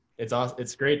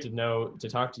it's great to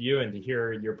talk to you and to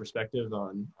hear your perspective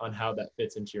on how that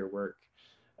fits into your work.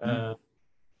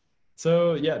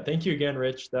 So yeah, thank you again,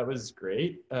 Rich. That was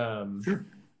great. Sure.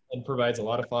 And provides a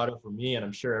lot of fodder for me, and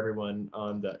I'm sure everyone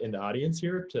in the audience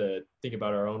here, to think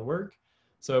about our own work.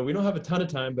 So we don't have a ton of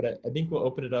time, but I think we'll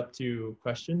open it up to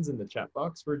questions in the chat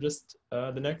box for just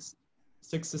the next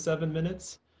 6 to 7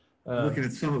 minutes. Looking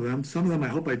at some of them I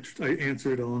hope I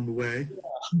answered along the way.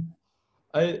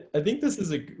 Yeah. I think this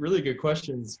is a really good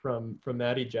questions from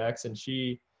Maddie Jackson.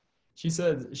 She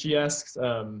asks,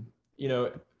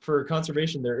 for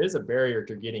conservation, there is a barrier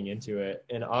to getting into it,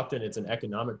 and often it's an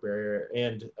economic barrier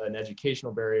and an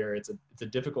educational barrier. It's a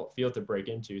difficult field to break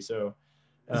into. So,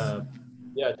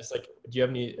 yeah, just do you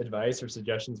have any advice or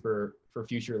suggestions for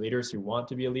future leaders who want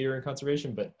to be a leader in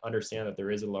conservation, but understand that there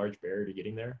is a large barrier to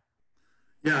getting there?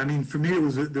 Yeah, I mean, for me,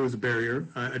 there was a barrier.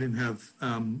 I didn't have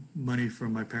money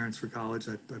from my parents for college.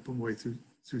 I put my way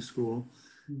through school.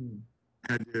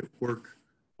 I had to work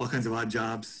all kinds of odd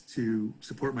jobs to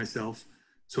support myself.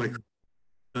 So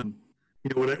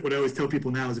what I always tell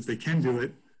people now is, if they can do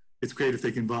it, it's great if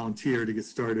they can volunteer to get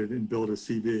started and build a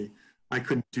CV. I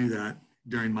couldn't do that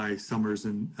during my summers,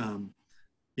 and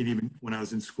even when I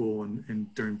was in school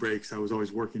and during breaks, I was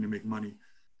always working to make money,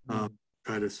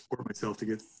 try to support myself to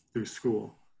get through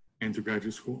school and through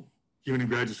graduate school. Even in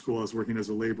graduate school, I was working as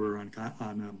a laborer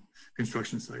on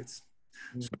construction sites.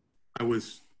 So I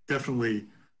was definitely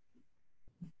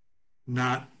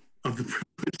not of the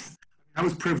privilege. I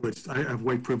was privileged. I have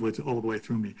white privilege all the way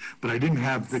through me, but I didn't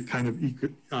have the kind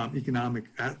of economic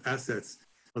assets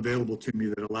available to me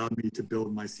that allowed me to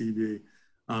build my CV.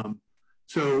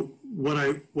 So what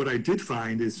I did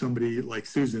find is somebody like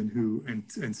Susan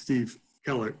and Steve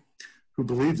Keller, who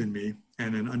believed in me,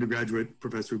 and an undergraduate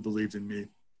professor who believed in me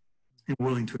and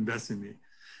willing to invest in me.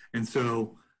 And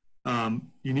so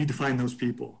you need to find those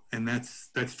people, and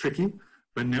that's tricky,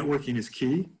 but networking is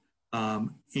key.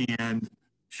 And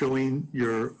showing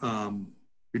your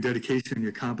dedication,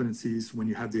 your competencies when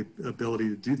you have the ability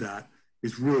to do that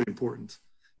is really important.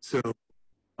 So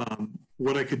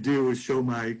what I could do is show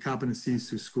my competencies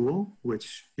through school,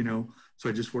 which, so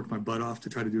I just worked my butt off to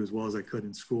try to do as well as I could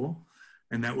in school.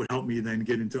 And that would help me then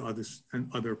get into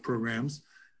other programs.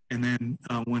 And then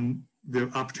when the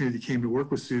opportunity came to work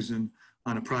with Susan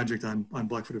on a project on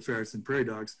black-footed ferrets and prairie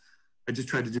dogs, I just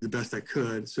tried to do the best I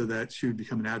could so that she would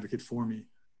become an advocate for me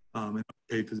in a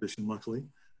paid position, luckily.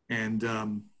 And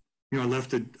I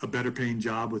left a better paying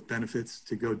job with benefits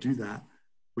to go do that,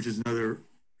 which is another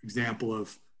example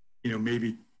of,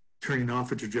 maybe turning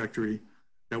off a trajectory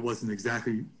that wasn't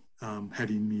exactly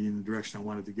heading me in the direction I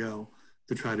wanted to go,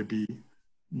 to try to be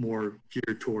more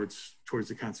geared towards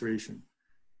the conservation.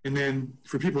 And then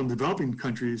for people in developing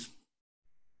countries,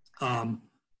 I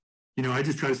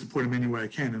just try to support them any way I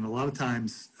can. And a lot of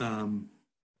times,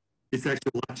 it's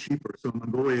actually a lot cheaper. So in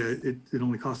Mongolia, it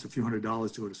only costs a few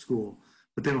 $100s to go to school,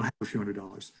 but they don't have a few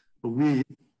 $100s. But we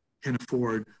can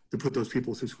afford to put those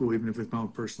people through school, even if it's my own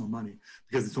personal money,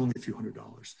 because it's only a few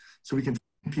 $100s. So we can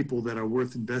find people that are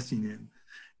worth investing in.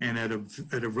 And at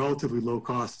a relatively low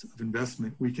cost of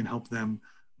investment, we can help them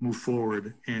move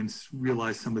forward and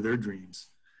realize some of their dreams.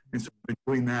 And so I've been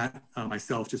doing that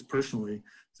myself, just personally,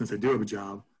 since I do have a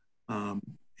job,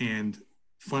 and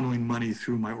funneling money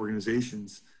through my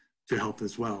organizations to help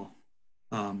as well.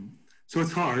 So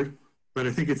it's hard, but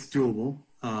I think it's doable.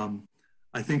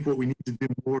 I think what we need to do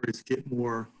more is get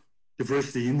more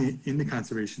diversity in the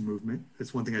conservation movement.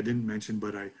 That's one thing I didn't mention,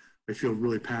 but I feel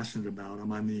really passionate about.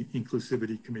 I'm on the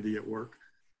inclusivity committee at work.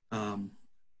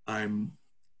 I'm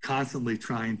constantly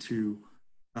trying to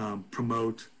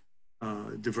promote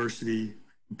diversity,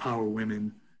 empower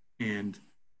women, and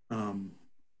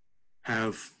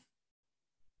have,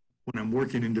 when I'm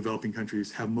working in developing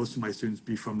countries, have most of my students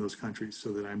be from those countries,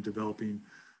 so that I'm developing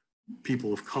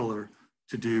people of color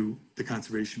to do the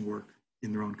conservation work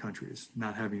in their own countries,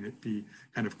 not having it be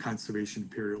kind of conservation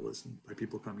imperialism by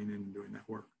people coming in and doing that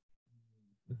work.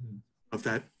 Mm-hmm. If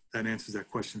that answers that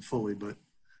question fully, but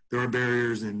there are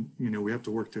barriers, and we have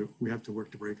to work to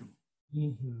break them.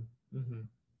 Mm-hmm. Mm-hmm.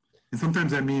 And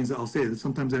sometimes that means, I'll say that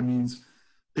sometimes that means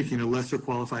picking a lesser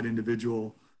qualified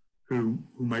individual who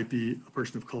might be a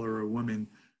person of color or a woman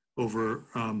over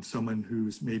someone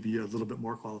who's maybe a little bit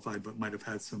more qualified but might have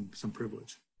had some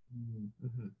privilege.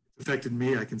 Mm-hmm. It's affected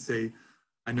me. I can say,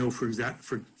 I know for a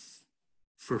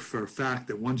fact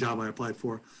that one job I applied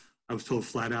for, I was told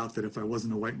flat out that if I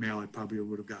wasn't a white male, I probably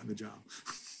would have gotten the job.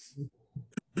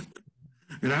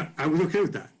 And I was okay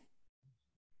with that.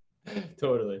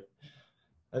 Totally.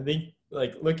 I think,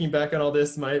 like, looking back on all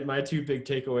this, my two big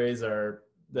takeaways are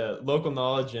the local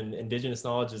knowledge and indigenous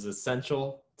knowledge is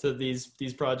essential to these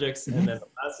projects. Mm-hmm. And then the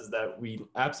last is that we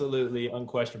absolutely,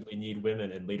 unquestionably need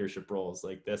women in leadership roles.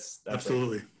 Like that's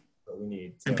absolutely like what we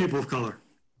need. So, and people of color.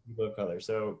 People of color.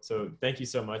 So thank you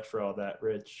so much for all that,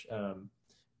 Rich.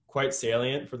 Quite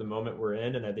salient for the moment we're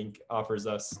in, and I think offers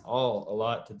us all a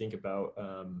lot to think about,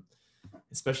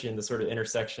 especially in the sort of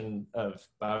intersection of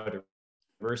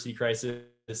biodiversity crisis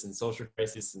and social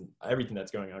crisis and everything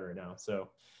that's going on right now. So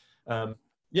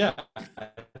yeah, I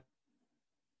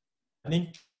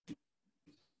think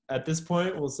at this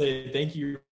point we'll say thank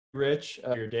you, Rich,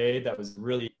 for your day. That was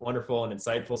really wonderful and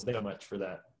insightful. So thank you so much for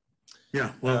that.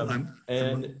 Yeah, well,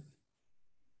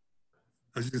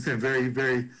 I was just gonna say I'm very,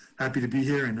 very happy to be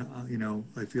here, and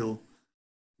I feel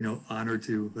honored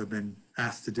to have been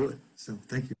asked to do it. So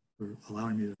thank you for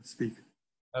allowing me to speak.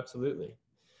 Absolutely.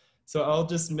 So I'll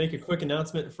just make a quick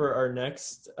announcement for our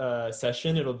next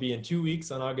session. It'll be in 2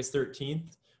 weeks on August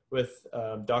 13th with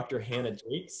Dr. Hannah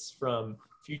Jakes from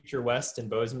Future West in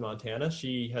Bozeman, Montana.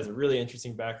 She has a really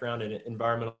interesting background in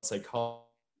environmental psychology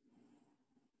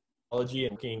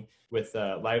and working with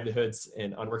livelihoods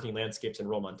on working landscapes in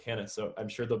rural Montana. So I'm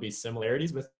sure there'll be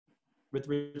similarities with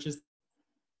Rich's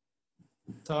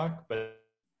talk, but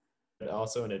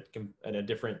also in a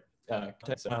different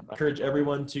context. So I encourage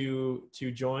everyone to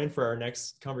join for our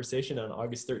next conversation on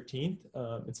August 13th.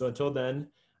 And so until then,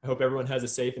 I hope everyone has a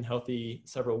safe and healthy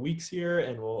several weeks here,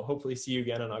 and we'll hopefully see you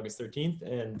again on August 13th.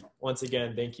 And once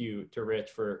again, thank you to Rich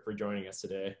for joining us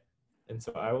today. And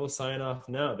so I will sign off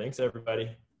now. Thanks,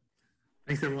 everybody.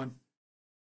 Thanks, everyone.